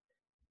that.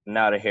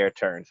 Now the hair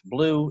turns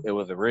blue. It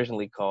was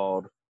originally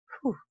called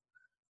whew,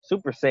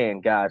 Super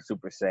Saiyan God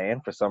Super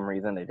Saiyan. For some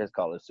reason, they just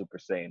call it Super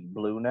Saiyan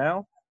Blue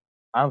now.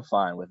 I'm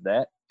fine with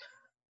that.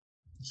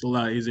 It's a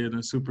lot easier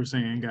than Super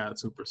Saiyan God,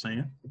 Super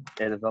Saiyan.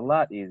 It is a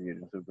lot easier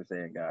than Super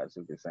Saiyan God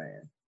Super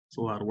Saiyan. It's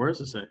a lot of words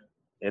to say.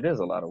 It is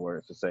a lot of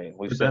words to say.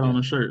 We Put said that on it.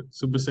 a shirt.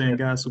 Super Saiyan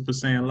God, Super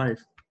Saiyan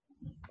Life.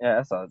 Yeah,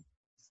 that's a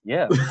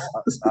yeah.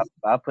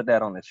 I put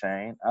that on the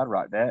chain. I'd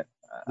rock that.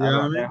 I'd Yeah, I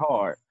rock that mean,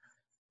 hard.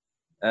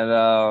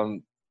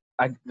 And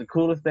the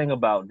coolest thing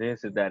about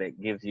this is that it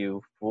gives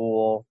you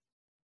full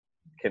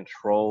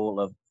control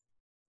of,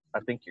 I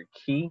think, your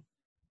ki.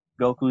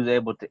 Goku's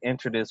able to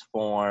enter this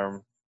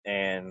form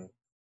and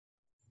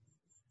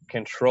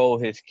control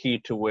his ki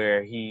to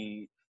where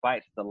he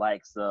fights the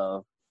likes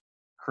of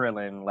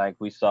Krillin, like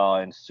we saw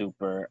in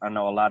Super. I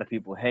know a lot of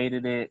people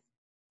hated it.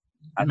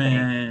 I think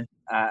man,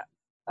 I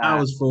I I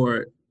was for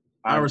it.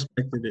 I I,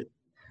 respected it.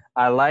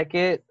 I like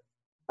it.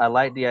 I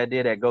like the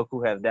idea that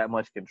Goku has that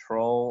much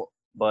control,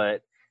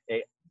 but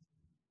it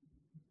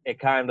it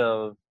kind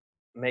of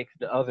makes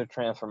the other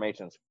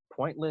transformations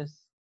pointless.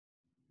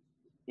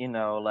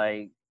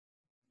 Like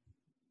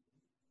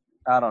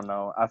I don't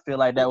know. I feel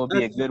like that would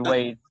be a good I,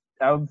 way.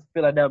 I would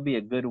feel like that would be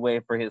a good way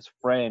for his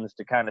friends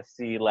to kind of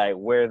see like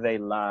where they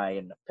lie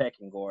in the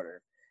pecking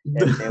order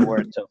if they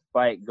were to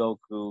fight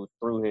Goku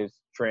through his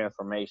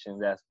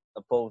transformations, as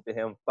opposed to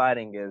him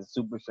fighting as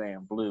Super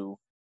Saiyan Blue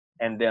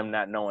and them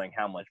not knowing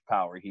how much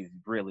power he's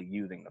really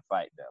using to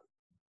fight them.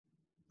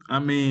 I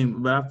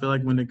mean, but I feel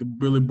like when it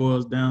really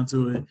boils down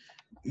to it,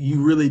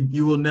 you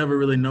will never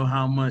really know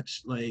how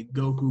much like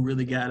Goku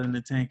really got in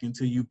the tank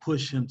until you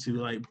push him to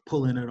like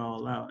pulling it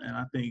all out. And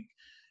I think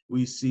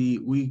we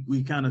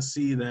kind of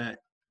see that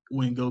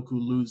when Goku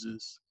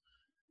loses,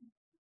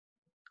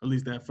 at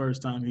least that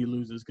first time he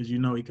loses, because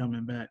he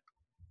coming back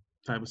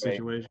type of Right.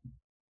 situation.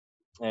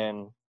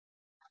 And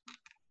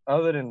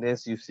other than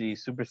this, you see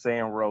Super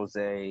Saiyan Rose,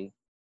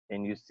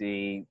 and you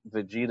see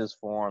Vegeta's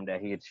form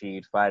that he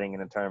achieved fighting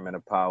in a tournament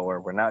of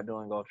power. We're not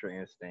doing Ultra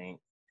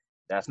Instinct.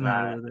 That's It's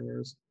not not, really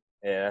theirs.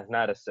 yeah, that's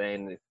not a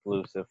Saiyan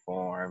exclusive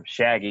form.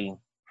 Shaggy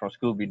from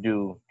Scooby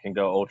Doo can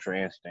go Ultra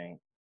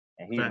Instinct,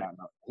 and Fact.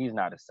 he's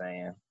not a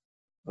Saiyan.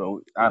 But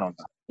I don't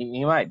know.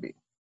 He might be.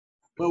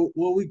 But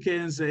what we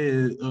can say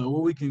is,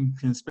 what we can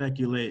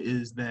speculate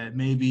is that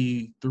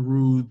maybe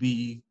through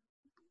the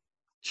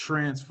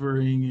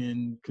transferring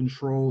and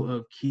control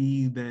of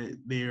ki that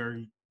they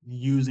are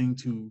using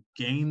to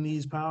gain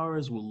these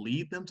powers will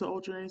lead them to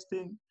Ultra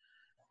Instinct,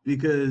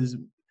 because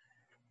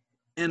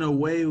in a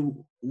way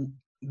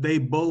they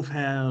both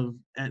have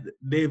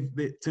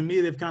to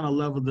me they've kind of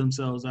leveled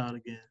themselves out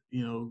again.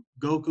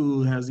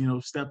 Goku has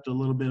stepped a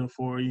little bit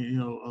forward,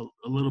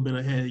 a little bit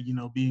ahead,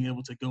 being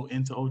able to go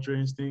into Ultra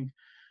Instinct.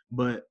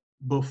 But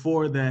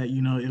before that,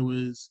 it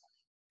was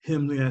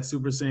him at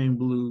Super Saiyan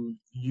Blue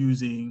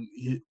using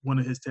one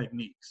of his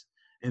techniques.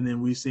 And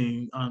then we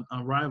seen on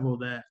Rival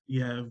that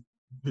you have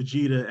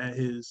Vegeta at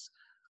his,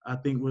 I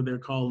think what they're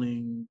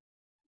calling,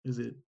 is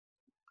it,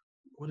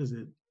 what is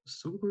it,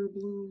 Super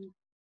Blue,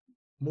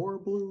 more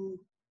blue,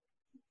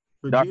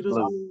 Dark Vegeta's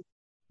blue, blue,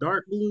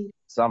 dark blue.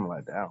 something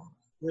like that.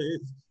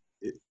 It,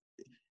 it,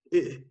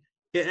 it,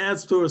 it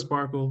adds to a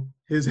sparkle.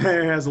 His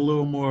hair has a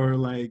little more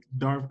like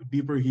dark,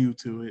 deeper hue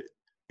to it,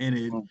 and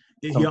he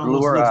Some almost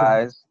bluer looks like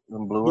eyes,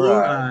 some bluer blue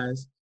eyes.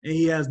 eyes, and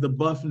he has the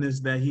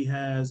buffness that he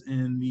has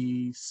in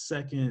the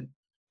second,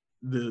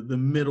 the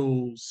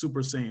middle Super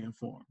Saiyan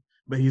form,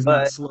 but he's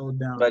not But slowed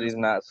down but as he's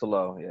much. not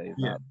slow. Yeah, he's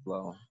Yeah. not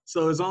slow.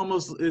 So it's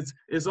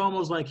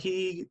almost like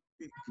he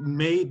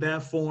made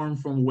that form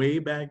from way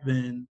back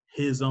then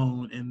his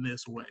own in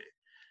this way,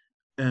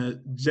 as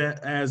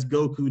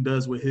Goku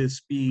does with his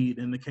speed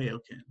in the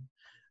Kaioken.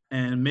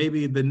 And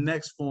maybe the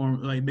next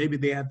form, like maybe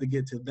they have to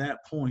get to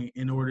that point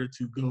in order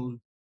to go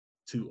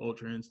to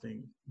Ultra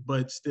Instinct.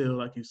 But still,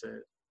 like you said,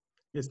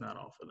 it's not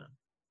all for them.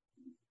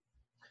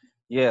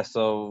 Yeah,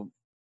 so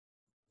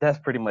that's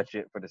pretty much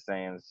it for the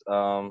Saiyans.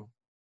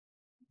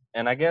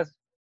 And I guess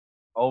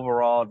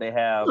overall they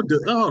have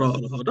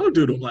Hold on. Don't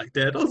do them like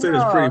that. Don't say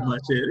that's no, pretty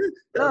much it.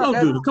 no. Don't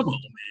do them. Come on,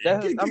 man.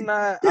 That's I'm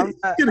not. Get, I'm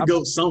not. get a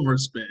goat some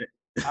respect.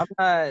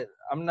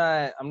 I'm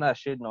not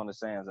shitting on the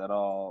Saiyans at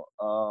all.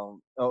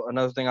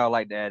 Another thing I would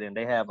like to add in,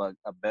 they have a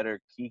better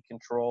key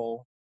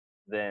control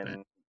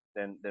than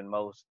than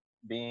most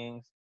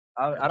beings.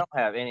 I don't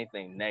have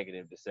anything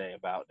negative to say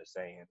about the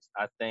Saiyans.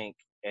 I think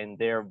in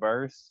their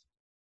verse,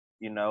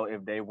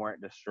 if they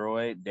weren't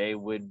destroyed, they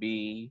would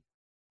be,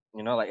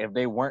 like if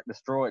they weren't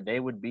destroyed, they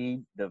would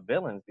be the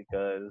villains,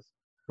 because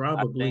I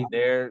Probably. think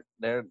they're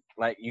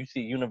like, you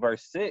see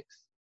Universe 6,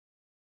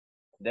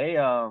 they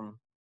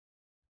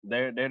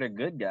they're the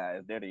good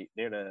guys. They're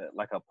the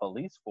like a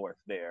police force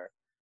there.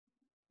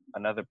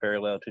 Another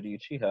parallel to the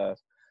Uchihas.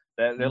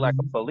 They're like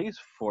a Mm-hmm. police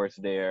force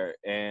there,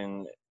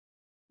 and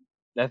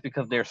that's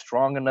because they're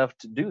strong enough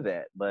to do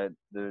that. But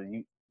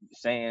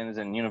Saiyans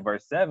in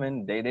Universe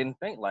 7, they didn't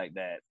think like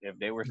that. If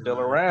they were still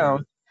Nah, they around,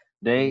 could.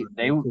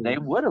 they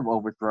would have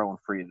overthrown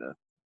Frieza.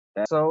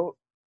 So Oh,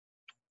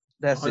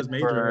 that's it it's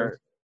major.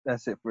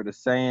 for the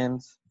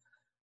Saiyans.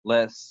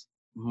 Let's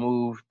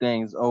move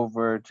things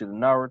over to the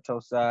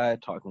Naruto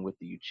side, talking with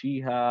the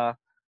Uchiha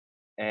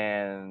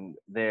and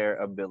their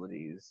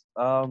abilities.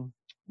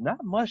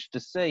 Not much to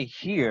say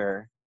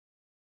here.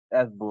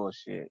 That's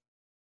bullshit.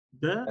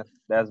 That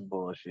That's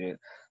bullshit.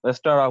 Let's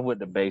start off with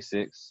the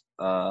basics.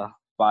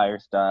 Fire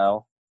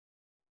style.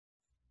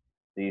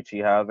 The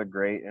Uchihas are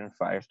great in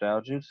fire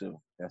style jutsu.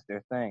 That's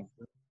their thing.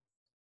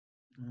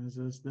 is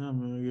just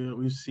them. Yeah,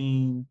 we've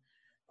seen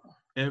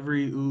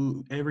every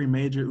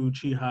major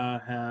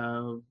Uchiha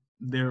have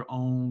their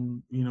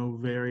own,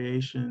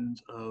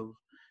 variations of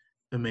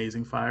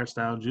amazing fire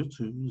style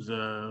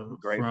jutsus.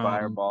 Great From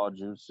fireball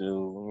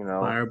jutsu.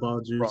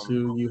 fireball From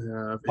jutsu, you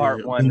have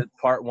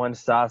part one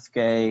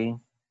Sasuke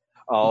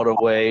all the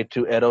way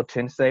to Edo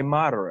Tensei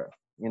Madara.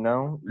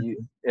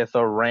 It's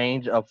a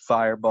range of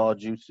fireball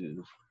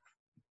jutsus.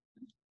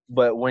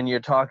 But when you're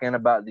talking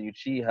about the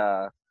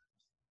Uchiha,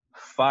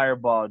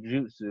 fireball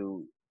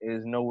jutsu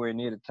is nowhere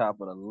near the top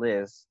of the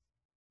list.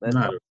 Let's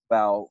not talk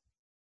about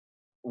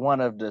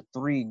one of the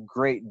three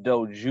great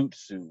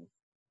dojutsu,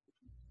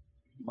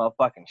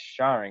 motherfucking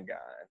Sharingan.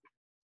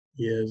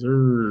 yes,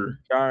 sir.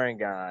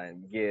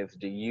 Sharingan gives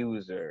the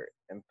user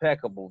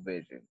impeccable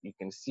vision. You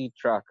can see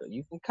chakra.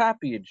 You can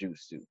copy a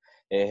jutsu.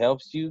 It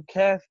helps you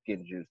cast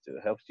genjutsu.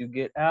 It helps you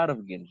get out of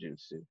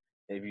genjutsu.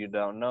 If you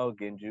don't know,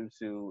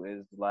 genjutsu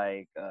is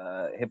like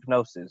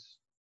hypnosis.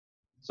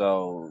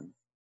 So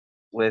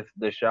with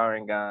the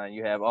Sharingan,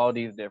 you have all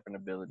these different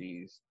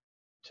abilities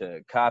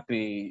to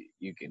copy.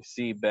 You can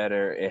see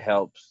better. It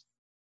helps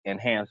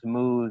enhance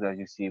moves, as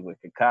you see with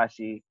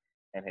Kakashi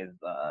and his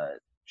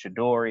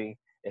Chidori.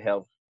 It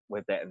helps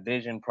with that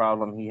vision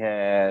problem he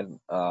had.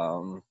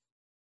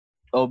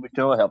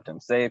 Obito helped him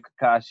save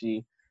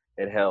Kakashi.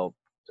 It helped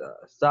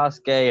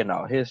Sasuke and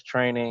all his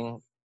training.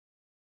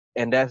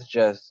 And that's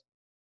just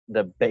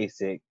the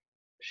basic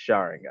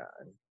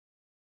Sharingan,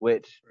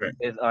 which Right.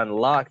 is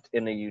unlocked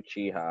in the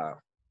Uchiha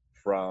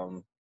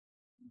from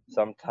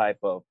some type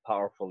of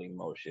powerful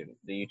emotion.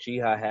 The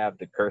Uchiha have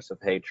the curse of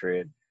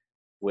hatred,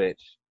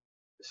 which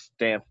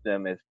stamps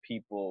them as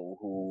people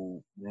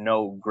who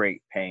know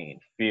great pain,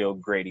 feel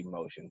great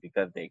emotion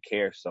because they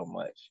care so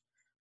much.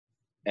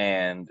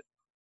 And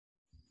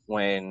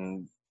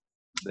when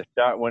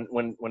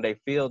when they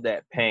feel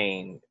that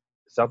pain,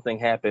 something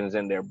happens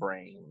in their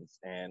brains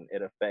and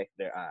it affects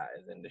their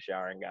eyes, and the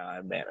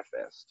Sharingan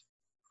manifest.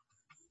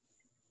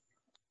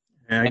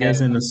 And I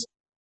guess And in the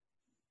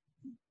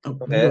oh,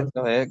 go you ahead,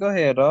 go. go ahead, go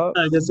ahead, dog.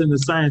 I guess in the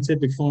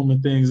scientific form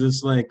of things,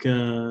 it's like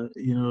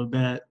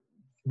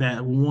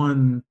that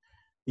one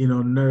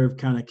nerve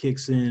kind of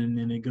kicks in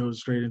and it goes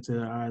straight into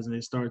their eyes and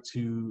they start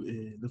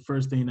to the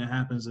first thing that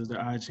happens is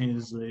their eye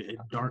changes a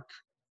dark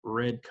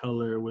red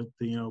color with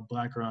the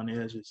black around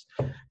the edges,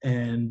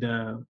 and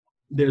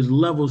there's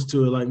levels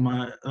to it. Like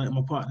my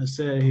partner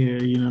said here,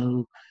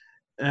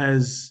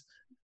 as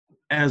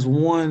as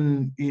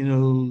one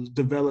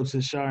develops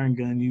his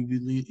Sharingan,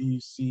 you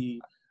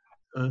see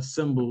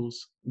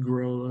symbols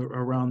grow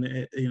around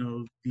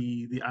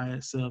the eye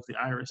itself, the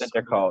I iris. think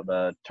they're called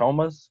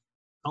tomas.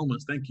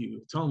 Tomas, thank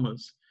you,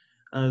 Tomas.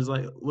 It's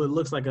like what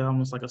looks like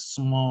almost like a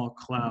small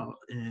cloud,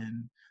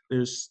 and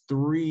there's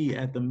three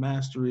at the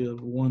mastery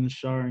of one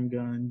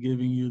Sharingan,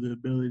 giving you the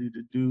ability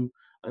to do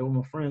like what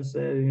my friend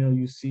said.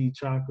 You see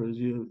chakras,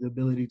 the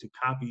ability to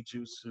copy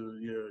jutsu,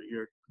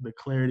 your the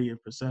clarity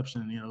of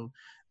perception.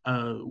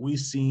 We've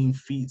seen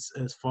feats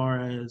as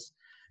far as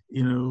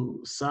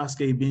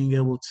Sasuke being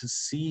able to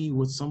see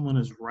what someone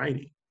is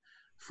writing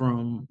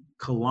from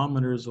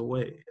kilometers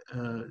away.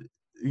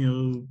 You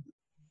know,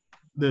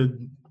 the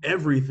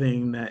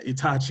everything that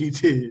Itachi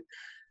did,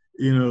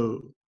 you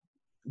know,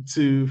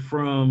 to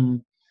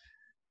from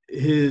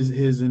his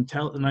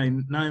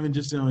not even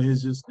just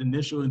his just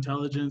initial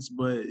intelligence,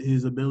 but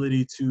his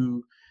ability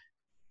to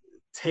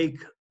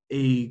take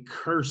a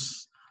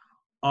curse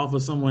off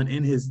of someone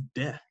in his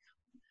death,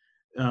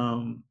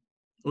 um,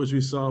 which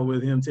we saw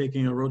with him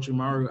taking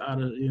Orochimaru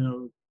out of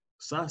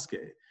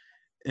Sasuke,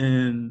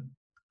 and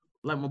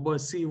like my boy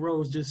C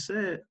Rose just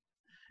said,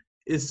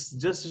 it's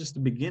just the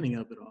beginning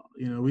of it all.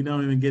 We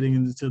don't even getting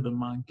into the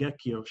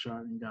Mangekyo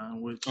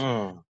Sharingan, which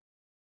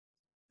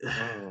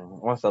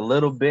Mm, Once a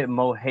little bit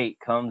more hate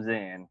comes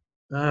in,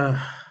 uh,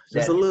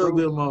 just that a little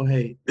bit more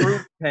hate.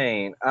 true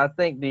pain. I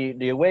think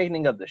the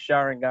awakening of the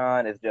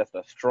Sharingan is just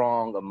a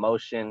strong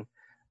emotion.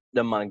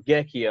 The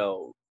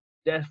Mangekyo,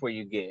 that's where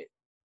you get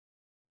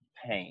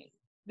pain.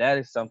 That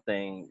is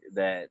something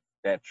that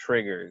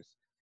triggers.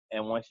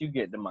 And once you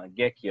get the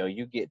Mangekyo,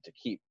 you get to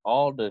keep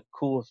all the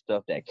cool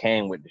stuff that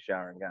came with the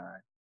Sharingan.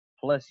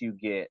 Plus, you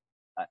get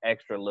an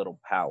extra little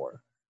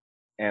power.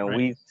 And Right.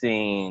 we've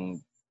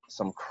seen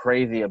some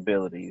crazy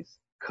abilities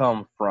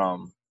come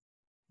from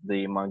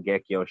the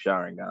Mangekyo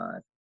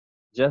Sharingan.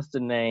 Just to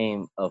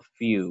name a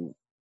few,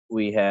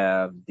 we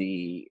have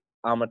the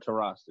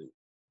Amaterasu,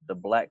 the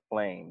black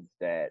flames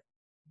that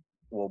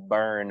will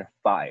burn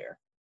fire.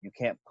 You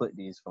can't put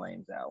these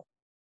flames out.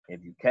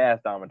 If you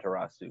cast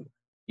Amaterasu,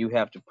 you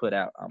have to put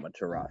out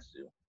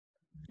Amaterasu.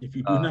 If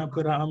you do Uh, not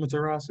put out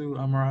Amaterasu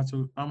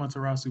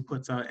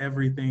puts out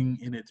everything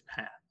in its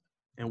path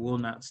and will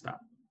not stop.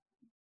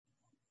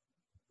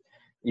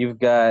 you've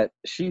got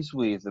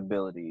Shisui's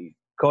ability,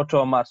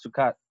 Koto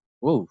Matsuka.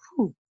 Ooh,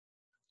 whew.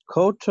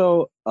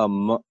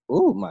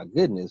 Oh my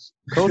goodness,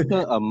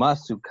 Koto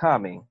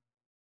Amatsukami.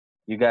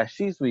 You got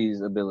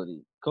Shisui's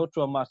ability,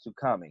 Koto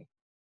Amatsukami,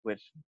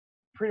 which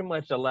pretty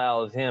much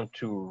allows him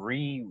to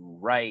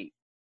rewrite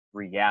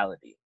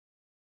reality.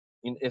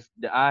 If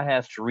the eye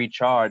has to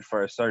recharge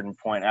for a certain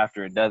point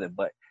after it does it,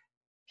 but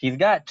he's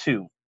got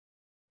two,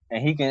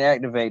 and he can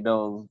activate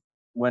those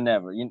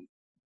whenever.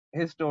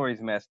 His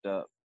story's messed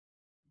up.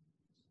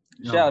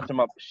 No. Shout out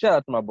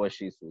to my boy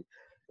Shisui.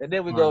 And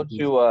then we go R.I.P.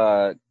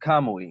 to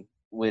Kamui,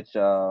 which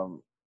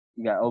you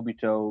got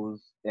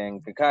Obito's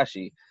and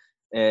Kakashi,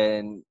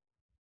 and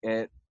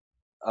it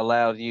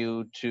allows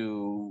you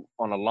to,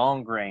 on a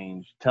long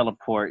range,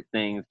 teleport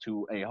things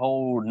to a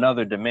whole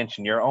nother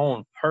dimension, your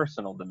own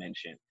personal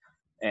dimension.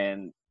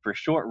 And for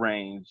short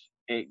range,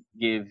 it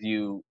gives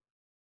you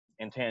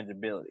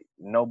intangibility.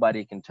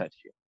 Nobody can touch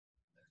you.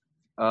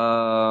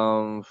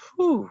 How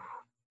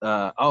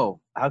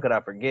could I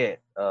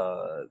forget?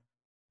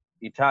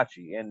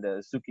 Itachi and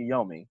the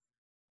Tsukiyomi.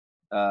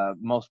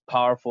 Most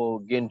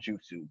powerful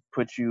genjutsu.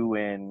 Put you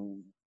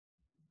in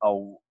a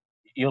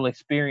you'll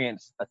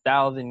experience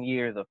 1,000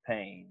 years of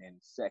pain in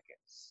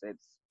seconds.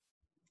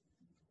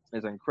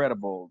 It's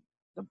incredible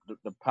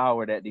the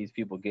power that these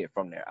people get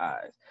from their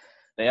eyes.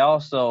 They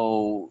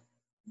also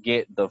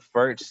get the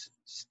first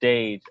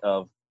stage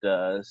of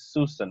the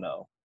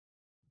Susanoo,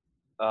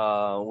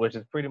 which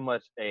is a pretty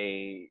much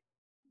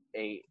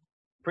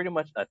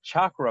a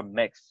chakra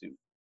mech suit.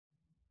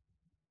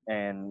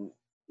 And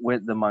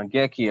with the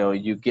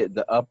Mangekyo, you get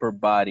the upper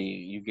body,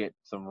 you get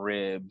some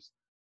ribs,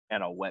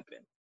 and a weapon.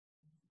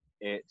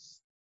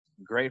 It's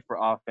great for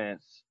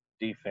offense,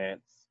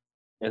 defense.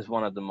 It's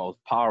one of the most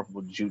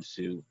powerful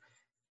jutsu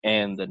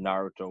in the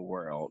Naruto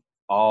world.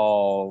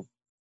 All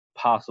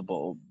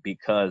possible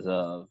because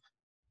of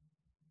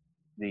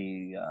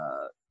the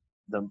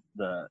the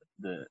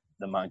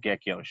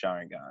Mangekyo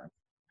Sharingan,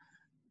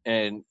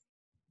 and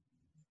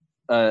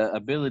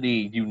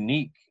ability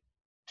unique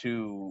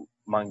to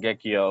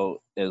Mangekyo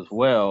as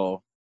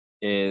well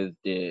is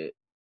the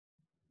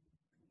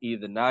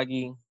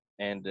Izanagi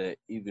and the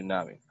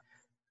Izunami.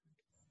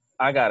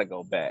 I gotta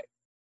go back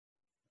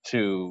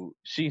to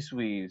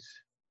Shisui's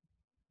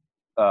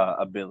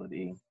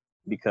ability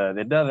because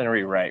it doesn't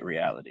rewrite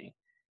reality.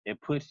 It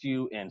puts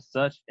you in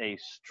such a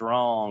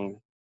strong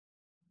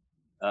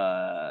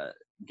uh,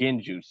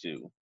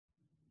 genjutsu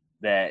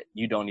that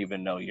you don't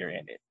even know you're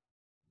in it,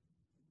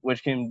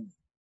 which can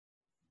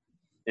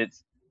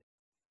it's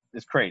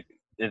it's crazy.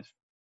 It's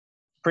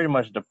pretty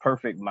much the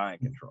perfect mind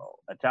control.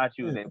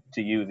 Itachi was Yeah. able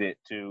to use it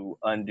to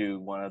undo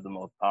one of the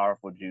most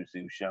powerful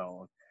jutsu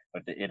shown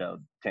with the Ito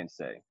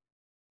Tensei.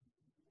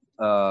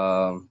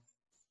 Um,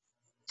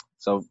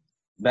 so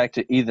back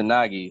to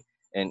Izanagi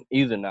and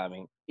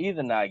Izanami.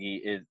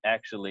 Izanagi is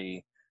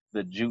actually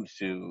the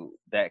jutsu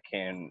that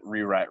can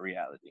rewrite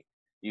reality.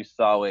 You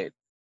saw it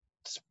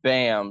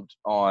spammed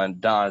on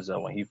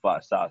Danzo when he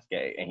fought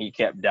Sasuke, and he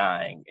kept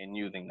dying and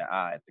using the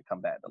eye to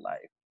come back to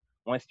life.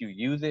 Once you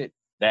use it,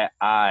 that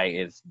eye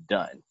is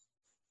done.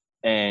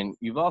 And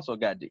you've also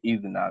got the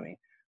Izanami,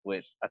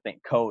 which I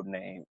think code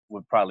name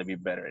would probably be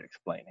better at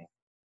explaining.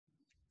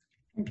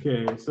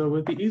 Okay, so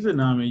with the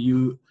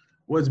Izanami,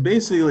 what's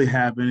basically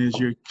happened is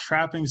you're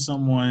trapping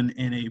someone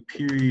in a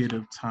period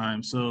of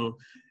time. So,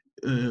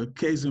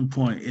 case in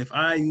point, if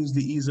I use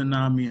the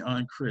Izanami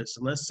on Chris,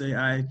 let's say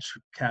I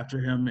capture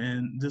him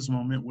in this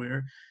moment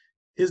where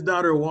his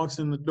daughter walks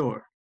in the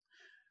door.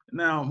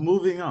 Now,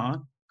 moving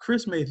on,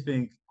 Chris may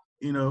think,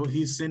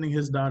 he's sending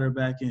his daughter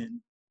back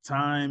in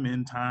time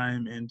and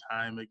time and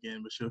time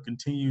again,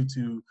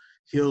 but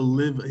he'll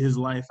live his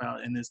life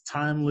out in this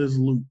timeless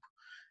loop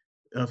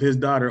of his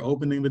daughter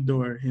opening the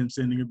door, him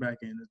sending her back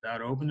in, his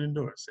daughter opening the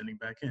door, sending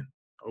back in,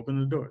 open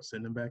the door,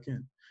 sending back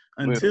in.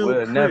 Until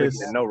We'll never Chris,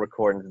 get no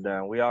recordings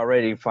done. We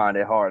already find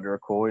it hard to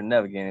record. We'll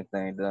never get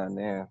anything done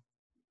there.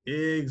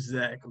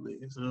 exactly.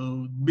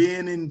 So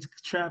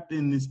trapped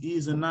in this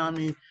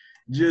Izanami,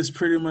 just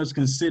pretty much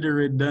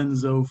consider it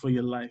donezo for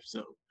your life.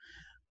 So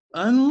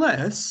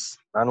unless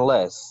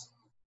Unless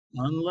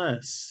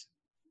unless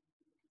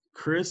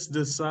Chris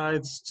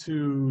decides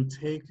to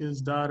take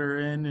his daughter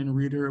in and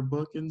read her a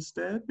book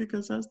instead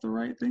because that's the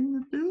right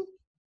thing to do,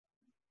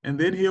 and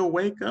then he'll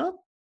wake up?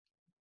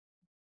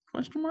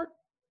 Question mark.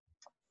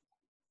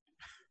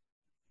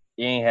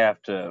 you ain't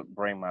have to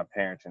bring my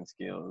parenting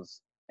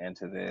skills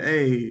into this.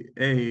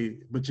 Hey,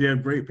 but you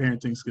have great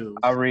parenting skills.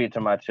 I read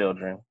to my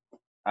children.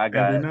 I Every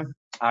got night.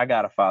 I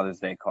got a Father's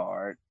Day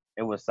card.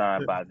 It was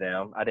signed by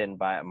them. I didn't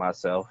buy it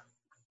myself.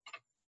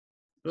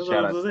 That's what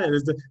I Shout out. was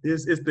saying.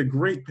 It's the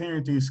great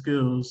parenting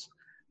skills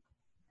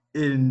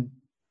in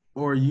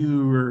or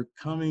you were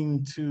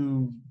coming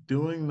to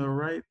doing the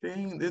right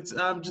thing. It's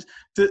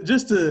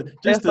It's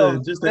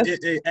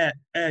a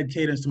add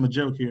cadence to my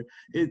joke here.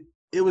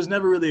 It was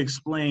never really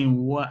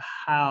explained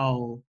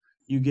how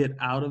you get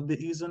out of the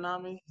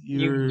Izanami.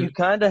 you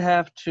kind of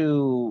have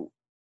to.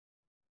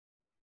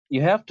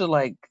 You have to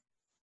like.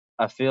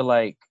 I feel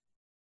like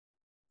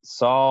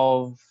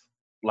solve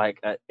like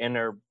an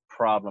inner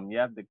problem. You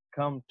have to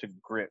come to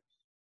grips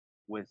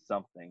with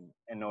something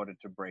in order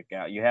to break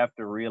out. You have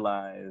to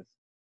realize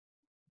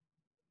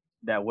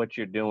that what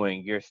you're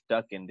doing, you're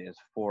stuck in this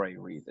for a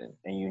reason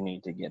and you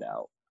need to get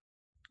out.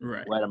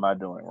 right, What am I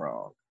doing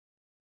wrong?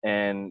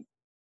 And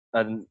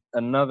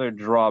another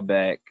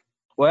drawback,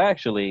 well,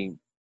 actually,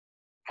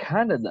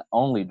 kind of the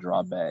only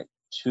drawback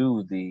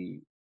to the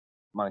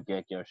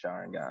Mangekyo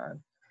Sharingan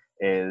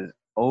is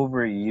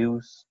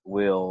overuse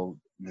will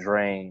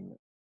drain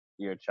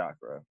your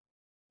chakra.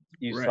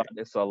 You saw right,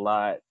 this a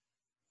lot.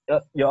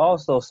 You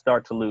also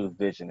start to lose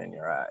vision in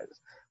your eyes,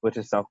 which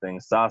is something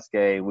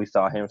Sasuke, we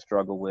saw him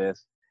struggle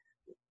with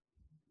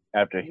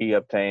after he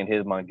obtained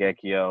his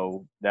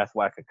Mangekyo. That's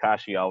why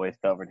Kakashi always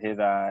covered his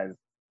eyes.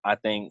 I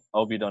think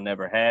Obito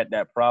never had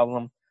that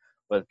problem,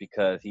 was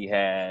because he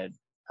had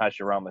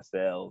Hashirama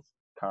cells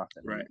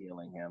constantly right.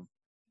 healing him.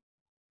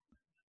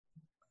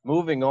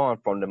 Moving on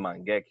from the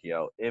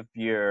Mangekyo, if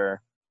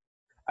you're,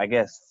 I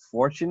guess,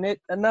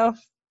 fortunate enough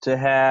to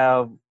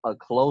have a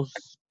close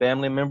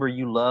family member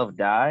you love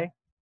die,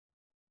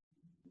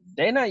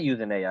 they not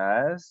using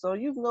AIs, so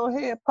you can go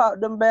ahead and pop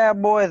them bad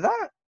boys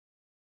out.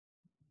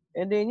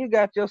 And then you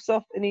got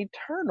yourself an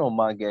eternal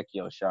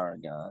Mangekyo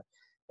Sharingan.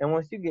 And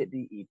once you get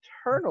the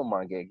eternal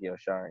Mangekyo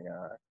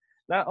Sharingan,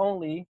 not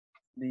only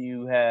do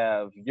you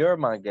have your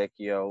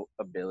Mangekyo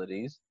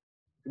abilities,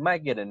 you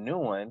might get a new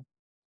one,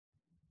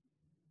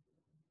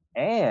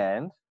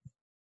 and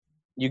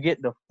you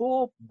get the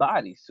full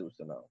body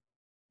Susanoo,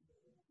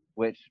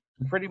 which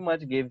pretty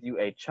much gives you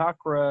a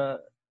chakra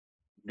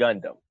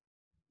Gundam.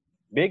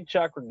 Big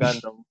chakra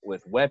Gundam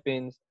with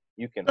weapons.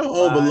 You can Don't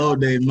fly.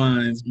 overload their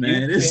minds, You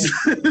man. This,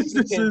 can this,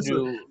 you this can is a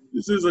do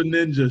this is a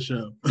ninja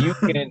show.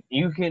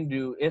 you can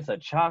do it's a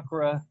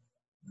chakra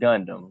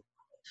Gundam.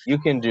 You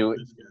can do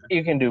This guy.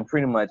 you can do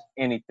pretty much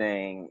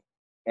anything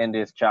in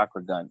this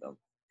chakra Gundam.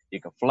 You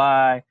can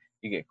fly,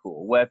 you get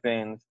cool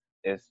weapons.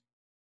 It's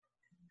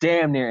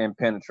damn near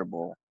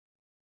impenetrable.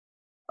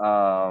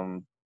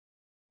 Um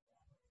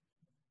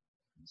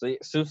so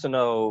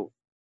Susanoo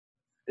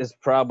is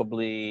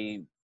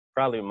probably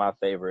my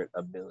favorite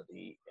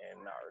ability in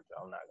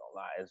Naruto. I'm not gonna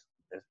lie,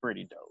 it's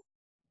pretty dope.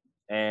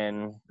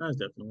 And That's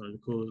definitely one of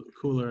the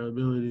cooler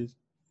abilities.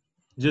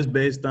 Just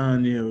based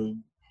on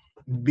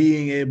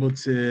being able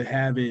to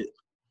have it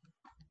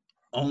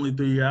only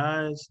through your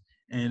eyes,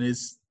 and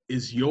it's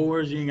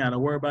yours. You ain't got to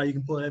worry about it. You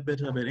can pull that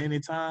bitch up at any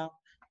time.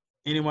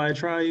 Anybody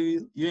try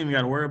you, you ain't even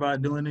got to worry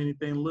about doing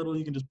anything little.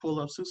 You can just pull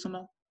up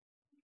Susanoo.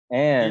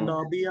 End and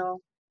all be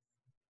all.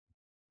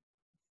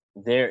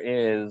 there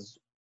is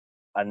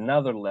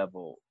another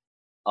level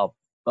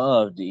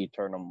above the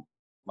Eternal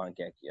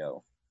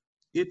Mangekyo.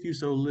 If you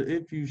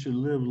should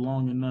live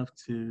long enough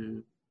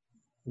to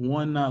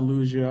one, not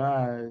lose your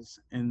eyes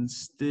and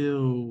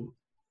still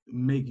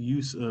make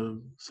use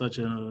of such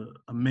an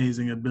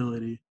amazing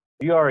ability.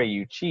 You are a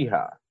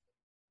Uchiha.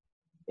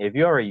 If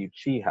you're a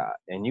Uchiha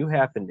and you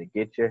happen to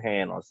get your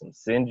hand on some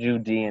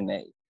Senju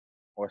DNA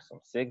or some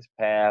six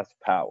paths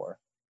power,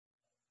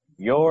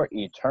 your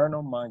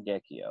Eternal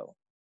Mangekyo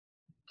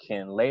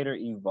can later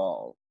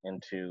evolve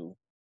into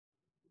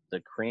the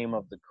cream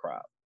of the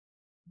crop,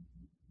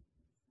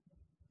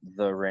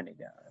 the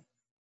Rinnegan.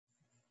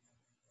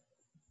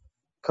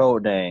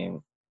 Code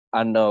name.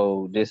 I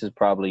know this is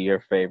probably your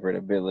favorite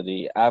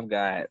ability. I've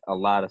got a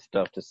lot of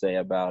stuff to say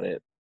about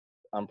it.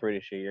 I'm pretty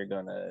sure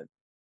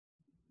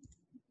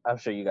I'm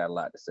sure you got a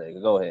lot to say.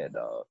 Go ahead,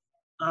 dog.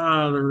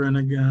 The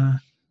Renegade.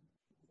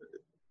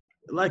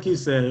 Like you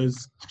said,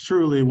 it's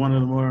truly one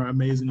of the more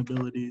amazing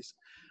abilities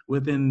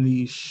within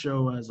the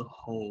show as a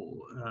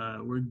whole.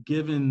 We're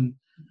given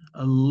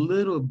a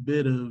little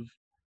bit of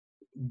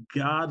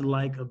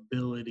godlike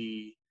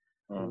ability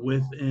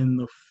within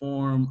the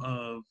form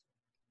of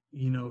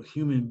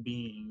human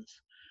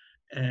beings,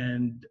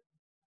 and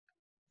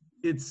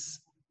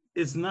it's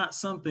not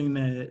something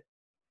that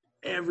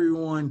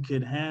everyone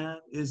could have.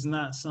 It's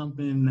not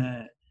something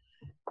that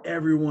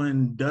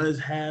everyone does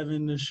have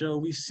in the show.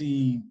 We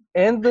see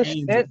In the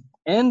pains of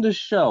in the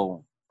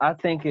show, I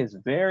think it's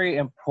very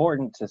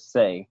important to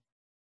say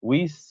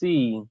we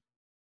see.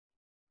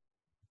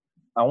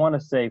 I want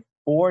to say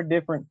 4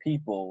 different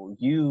people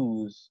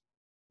use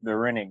the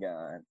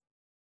Rinnegan,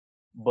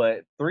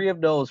 but 3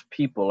 of those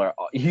people are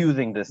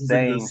using the the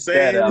same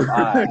set same. of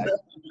eyes.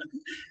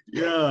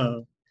 Yeah.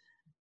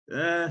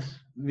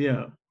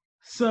 Yeah.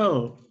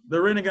 So the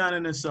Rinnegan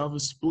in itself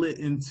is split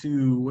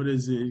into, what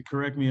is it?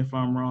 Correct me if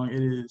I'm wrong.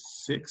 It is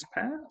 6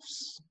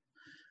 paths.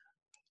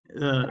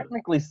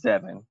 Technically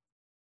 7.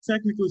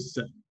 Technically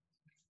 7.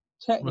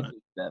 But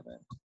Technically 7.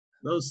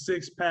 those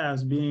 6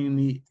 paths being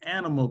the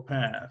animal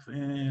path,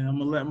 and I'm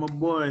gonna let my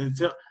boy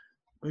tell.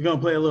 We're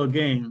gonna play a little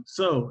game.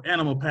 So,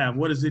 animal path,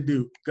 what does it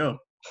do? Go.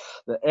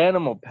 The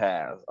animal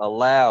path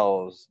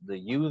allows the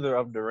user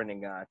of the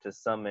Rinnegan to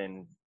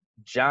summon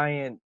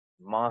giant,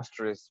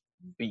 monstrous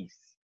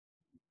beasts.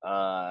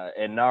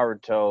 In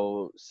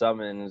Naruto,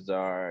 summons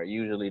are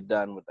usually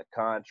done with a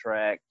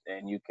contract,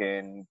 and you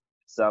can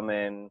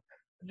summon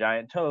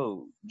giant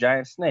toad,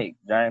 giant snake,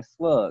 giant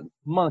slug,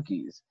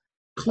 monkeys,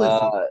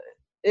 Clifford. uh,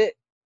 it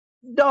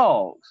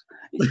dogs.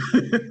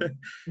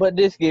 But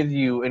this gives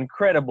you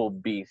incredible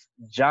beasts,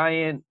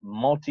 giant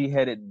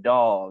multi-headed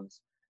dogs,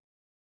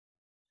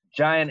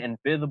 giant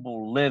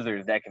invisible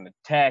lizards that can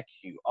attack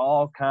you.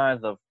 All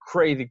kinds of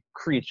crazy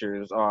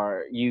creatures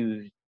are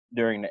used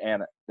during the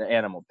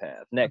animal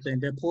path. I Next one.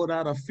 think they pulled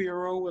out a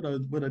Pharaoh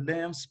with a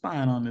damn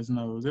spine on his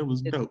nose. It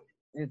was It's dope.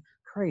 it's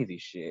crazy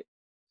shit.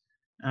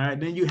 All right,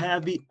 then you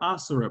have the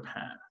Asura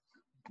path.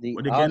 The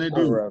What it gonna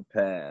do? Asura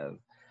path.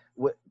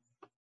 What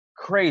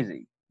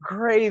crazy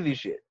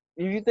shit.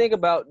 If you think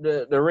about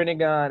the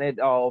Rinnegan, it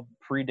all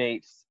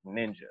predates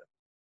Ninja.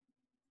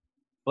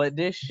 But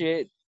this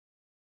shit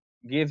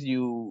gives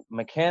you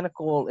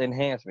mechanical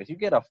enhancements. You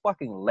get a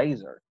fucking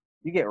laser.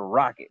 You get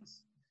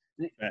rockets.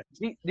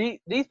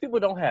 These people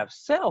don't have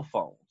cell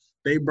phones.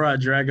 They brought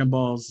Dragon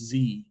Ball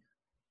Z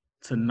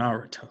to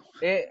Naruto.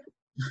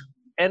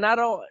 And I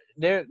don't.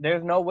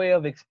 There's no way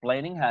of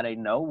explaining how they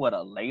know what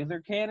a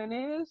laser cannon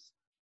is.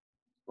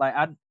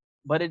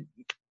 But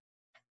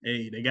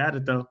Hey, they got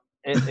it though.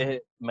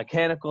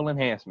 Mechanical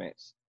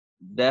enhancements.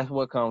 That's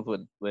what comes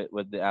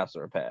with the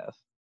Asura path.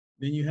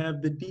 Then you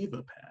have the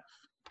Diva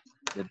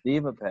path. The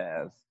Diva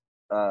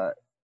path.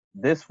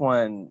 This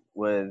one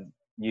was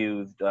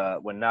used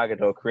when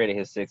Nagato created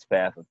his sixth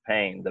path of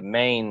pain. The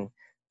main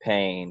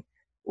pain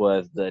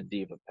was the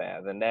Diva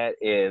path, and that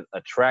is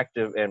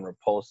attractive and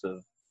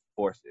repulsive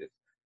forces.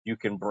 You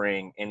can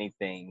bring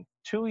anything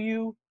to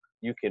you.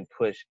 You can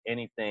push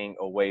anything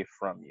away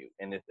from you,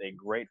 and it's a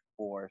great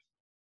force.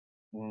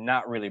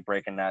 Not really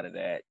breaking out of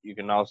that. You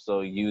can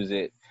also use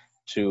it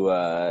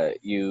to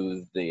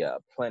use the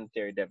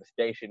planetary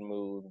devastation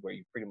move, where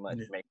you pretty much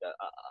make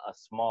a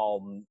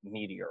small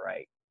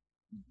meteorite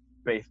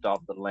based off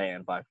the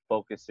land by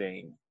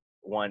focusing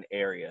one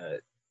area,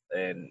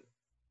 and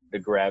the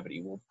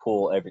gravity will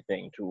pull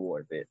everything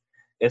towards it.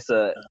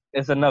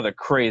 It's another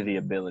crazy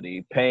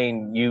ability.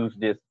 Pain used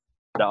the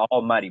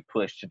almighty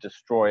push to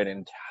destroy an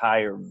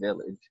entire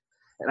village.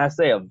 And I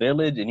say a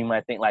village, and you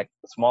might think like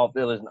a small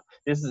village. No,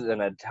 this is an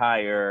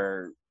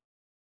entire.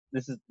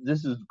 This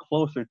is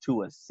closer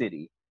to a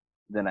city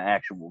than an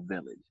actual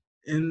village.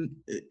 And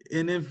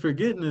then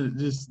forgetting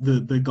just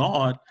the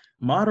god,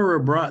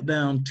 Madara brought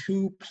down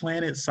 2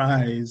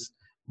 planet-sized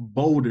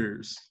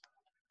boulders,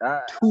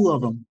 2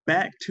 of them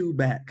back to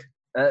back.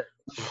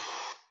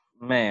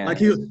 Man,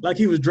 like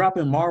he was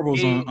dropping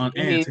marbles on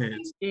ants'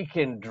 heads. He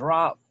can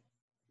drop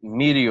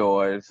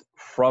meteors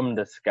from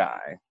the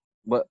sky.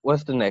 But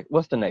what's the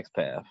next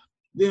path?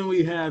 Then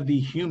we have the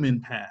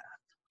human path.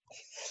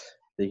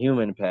 The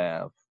human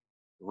path.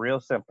 Real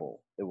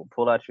simple. It will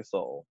pull out your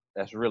soul.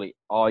 That's really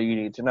all you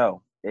need to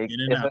know. It's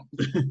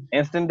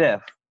instant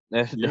death.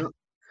 Yep.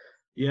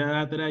 Yeah,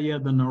 after that you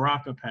have the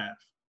Naraka path.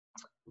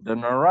 The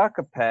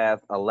Naraka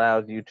path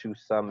allows you to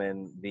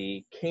summon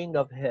the King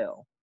of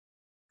Hell.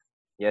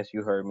 Yes,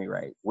 you heard me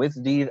right.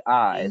 With these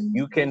eyes,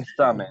 you can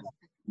summon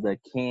the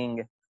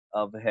King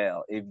of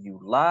Hell. If you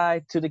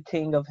lie to the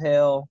King of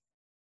Hell,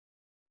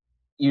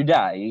 you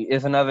die.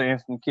 It's another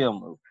instant kill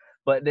move.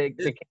 But the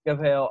King of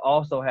Hell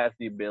also has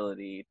the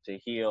ability to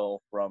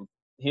heal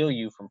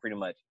you from pretty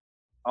much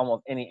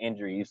almost any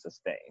injury you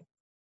sustain.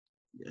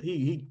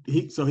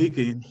 So he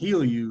can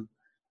heal you,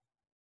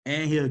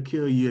 and he'll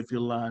kill you if you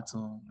lie to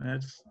him.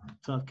 That's a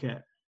tough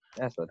cat.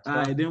 That's a tough. All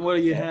right, then what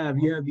do you have?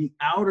 You have the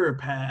outer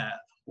path.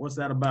 What's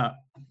that about?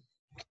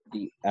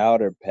 The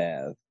outer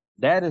path.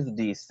 That is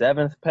the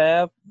 7th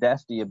path.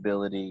 That's the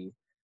ability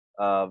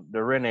of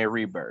the Rene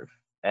Rebirth.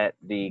 At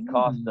the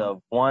cost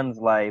of one's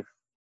life,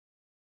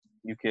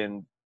 you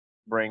can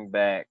bring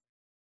back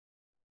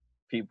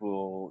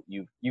people.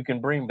 You can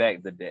bring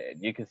back the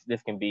dead.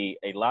 This can be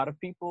a lot of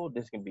people.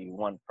 This can be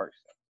one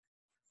person.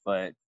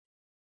 But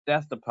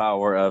that's the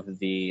power of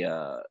the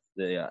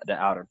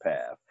outer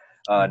path.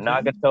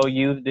 Nagato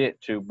used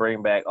it to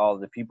bring back all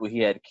the people he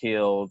had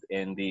killed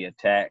in the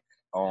attack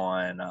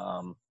on.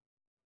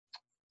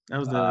 That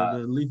was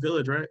the Leaf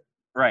Village, right?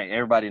 Right,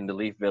 everybody in the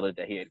Leaf Village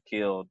that he had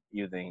killed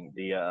using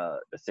the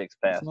 6th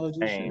path of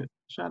pain.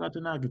 Shout out to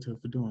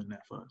Nagato for doing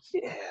that for us.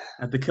 Yeah.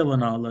 After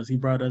killing all us, he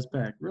brought us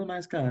back. Real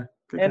nice guy.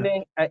 Good and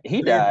guy. Then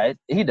he died.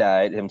 He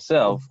died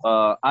himself.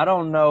 I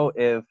don't know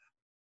if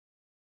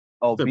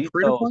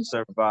Obito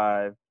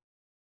survived.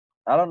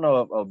 I don't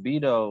know if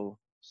Obito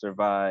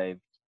survived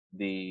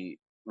the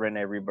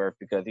Rene Rebirth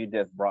because he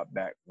just brought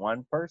back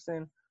one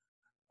person.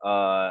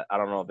 I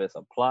don't know if it's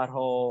a plot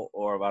hole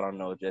or if I don't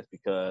know just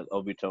because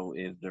Obito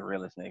is the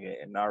realest nigga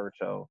in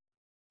Naruto.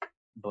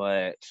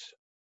 But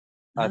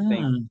I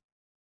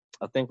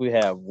think we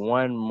have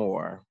one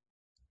more.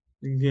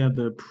 You have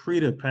the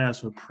Preta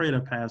Pass or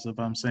Preta Pass if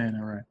I'm saying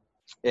it right.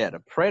 Yeah, the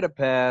Preta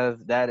Pass,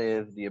 that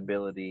is the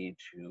ability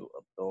to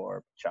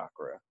absorb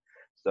chakra.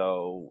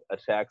 So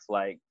attacks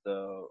like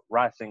the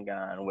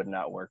Rasengan would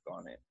not work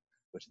on it,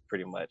 which is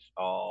pretty much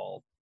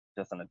all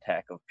just an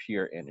attack of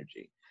pure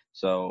energy.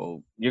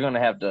 So you're gonna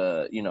have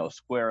to,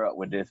 square up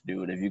with this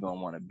dude if you're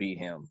gonna want to beat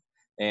him.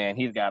 And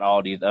he's got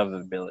all these other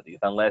abilities,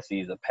 unless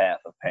he's a Path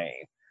of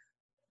Pain.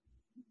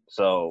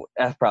 So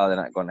that's probably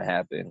not gonna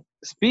happen.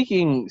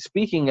 Speaking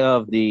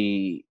of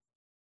the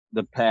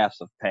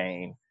Paths of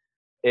Pain,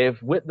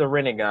 if with the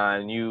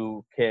Renegon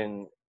you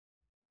can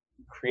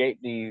create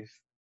these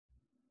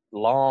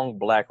long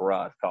black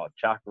rods called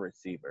chakra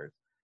receivers,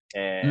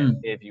 and Mm.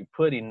 if you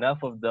put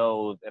enough of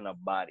those in a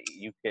body,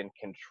 you can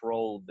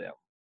control them.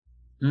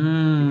 You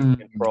Mm.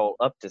 can control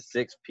up to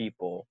 6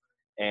 people,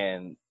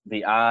 and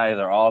the eyes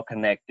are all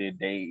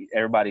connected.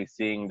 Everybody's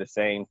seeing the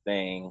same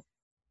thing.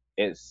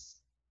 It's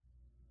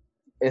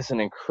it's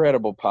an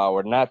incredible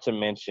power. Not to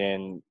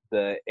mention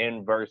the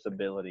inverse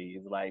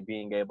abilities, like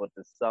being able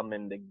to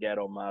summon the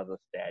Ghetto Maza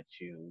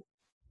statue,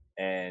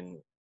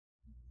 and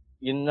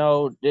you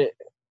know,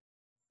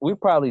 we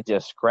probably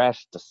just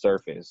scratched the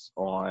surface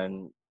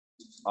on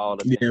all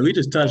the Yeah, things we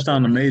just touched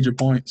on the major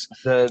points.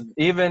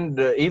 even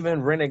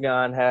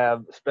Renegon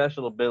have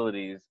special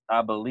abilities.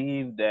 I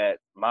believe that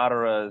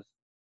Madara's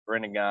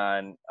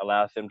Renegon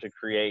allows him to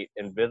create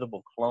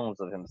invisible clones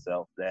of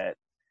himself Mm.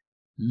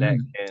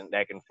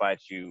 that can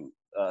fight you.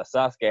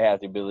 Sasuke has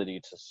the ability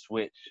to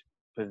switch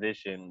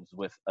positions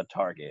with a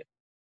target.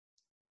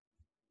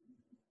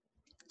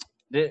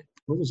 Did,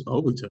 What was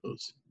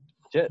Obito's?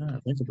 did,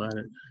 Think about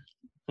it.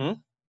 hmm?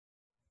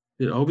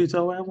 Did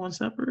Obito have one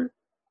separate?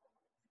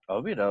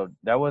 Obito,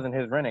 that wasn't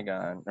his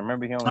Renegon.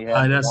 Remember, he only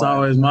had the That's one.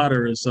 always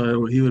moderate,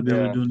 so he would be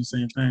able to Yeah. do the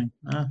same thing.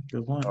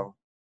 Good point. So,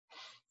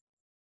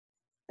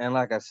 and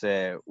like I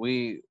said,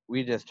 we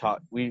just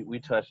talked. We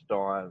touched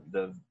on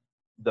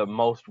the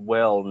most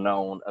well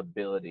known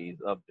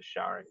abilities of the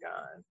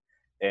Sharingan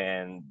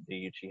and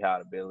the Uchiha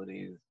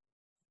abilities.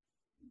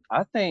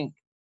 I think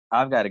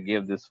I've got to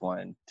give this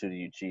one to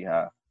the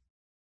Uchiha.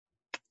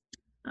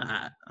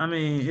 I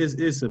mean,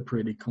 it's a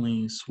pretty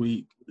clean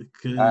sweep I,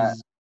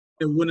 because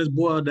when it's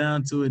boiled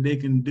down to it, they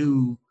can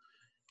do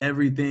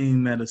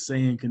everything that a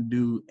Saiyan can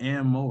do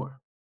and more,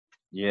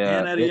 yeah,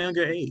 and at a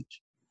younger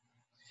age.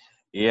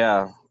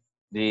 yeah.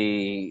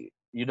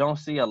 You don't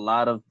see a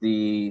lot of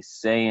the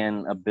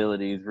Saiyan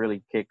abilities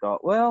really kick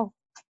off. Well,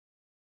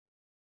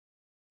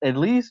 at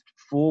least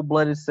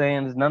full-blooded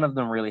Saiyans, none of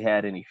them really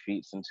had any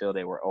feats until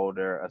they were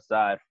older,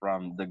 aside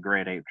from the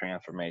Great Ape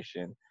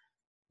transformation,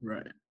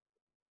 Right.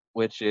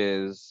 which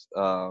is,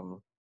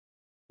 you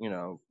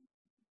know,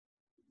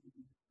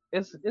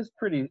 it's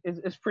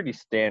pretty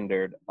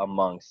standard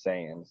among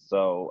Saiyans.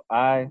 So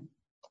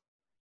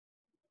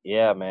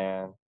yeah,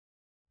 man,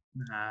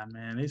 Nah,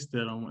 man, they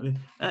still don't.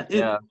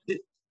 yeah, They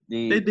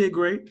the did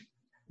great,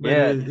 but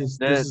yeah this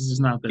is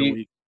just not their the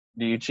week.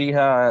 the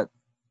Uchiha,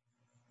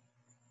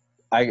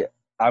 I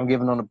I'm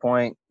giving them the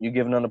point. You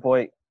giving them the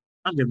point?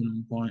 I'm giving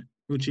them a point.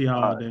 Uchiha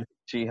all day.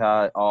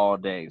 Uchiha all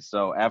day.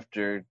 So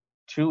after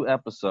 2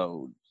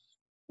 episodes,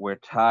 we're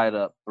tied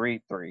up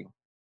 3-3.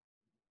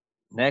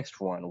 Next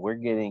one, we're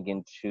getting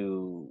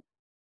into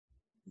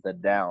the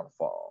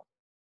downfall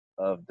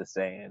of the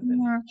Saiyans and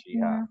the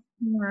Uchiha.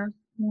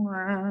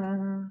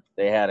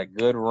 They had a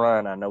good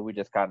run. I know we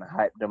just kind of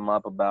hyped them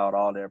up about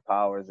all their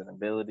powers and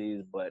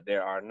abilities, but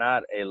there are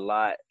not a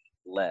lot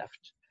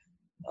left.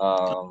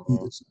 Um,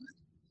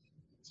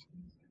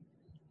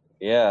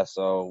 yeah,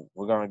 so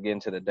we're gonna get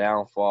into the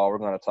downfall. We're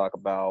gonna talk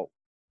about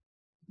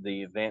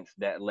the events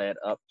that led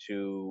up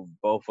to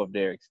both of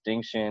their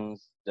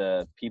extinctions,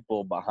 the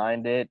people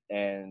behind it,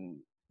 and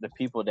the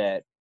people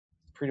that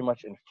pretty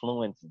much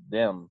influenced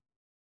them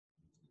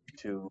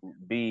to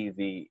be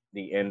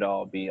the end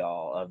all be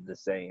all of the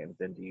Saiyans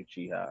and the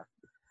Uchiha.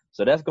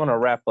 So that's gonna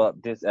wrap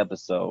up this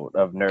episode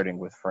of Nerding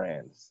with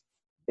Friends.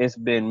 It's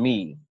been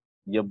me,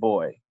 your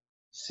boy,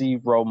 C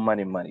Ro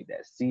Money Money.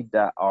 That's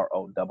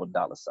C.R.O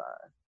 $.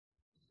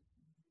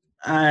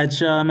 All right,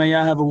 y'all, man.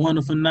 Y'all have a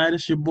wonderful night.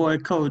 It's your boy,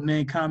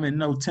 Codename Comment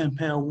No 10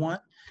 Pound 1.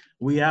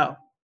 We out.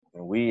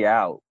 And we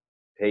out.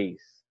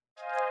 Peace.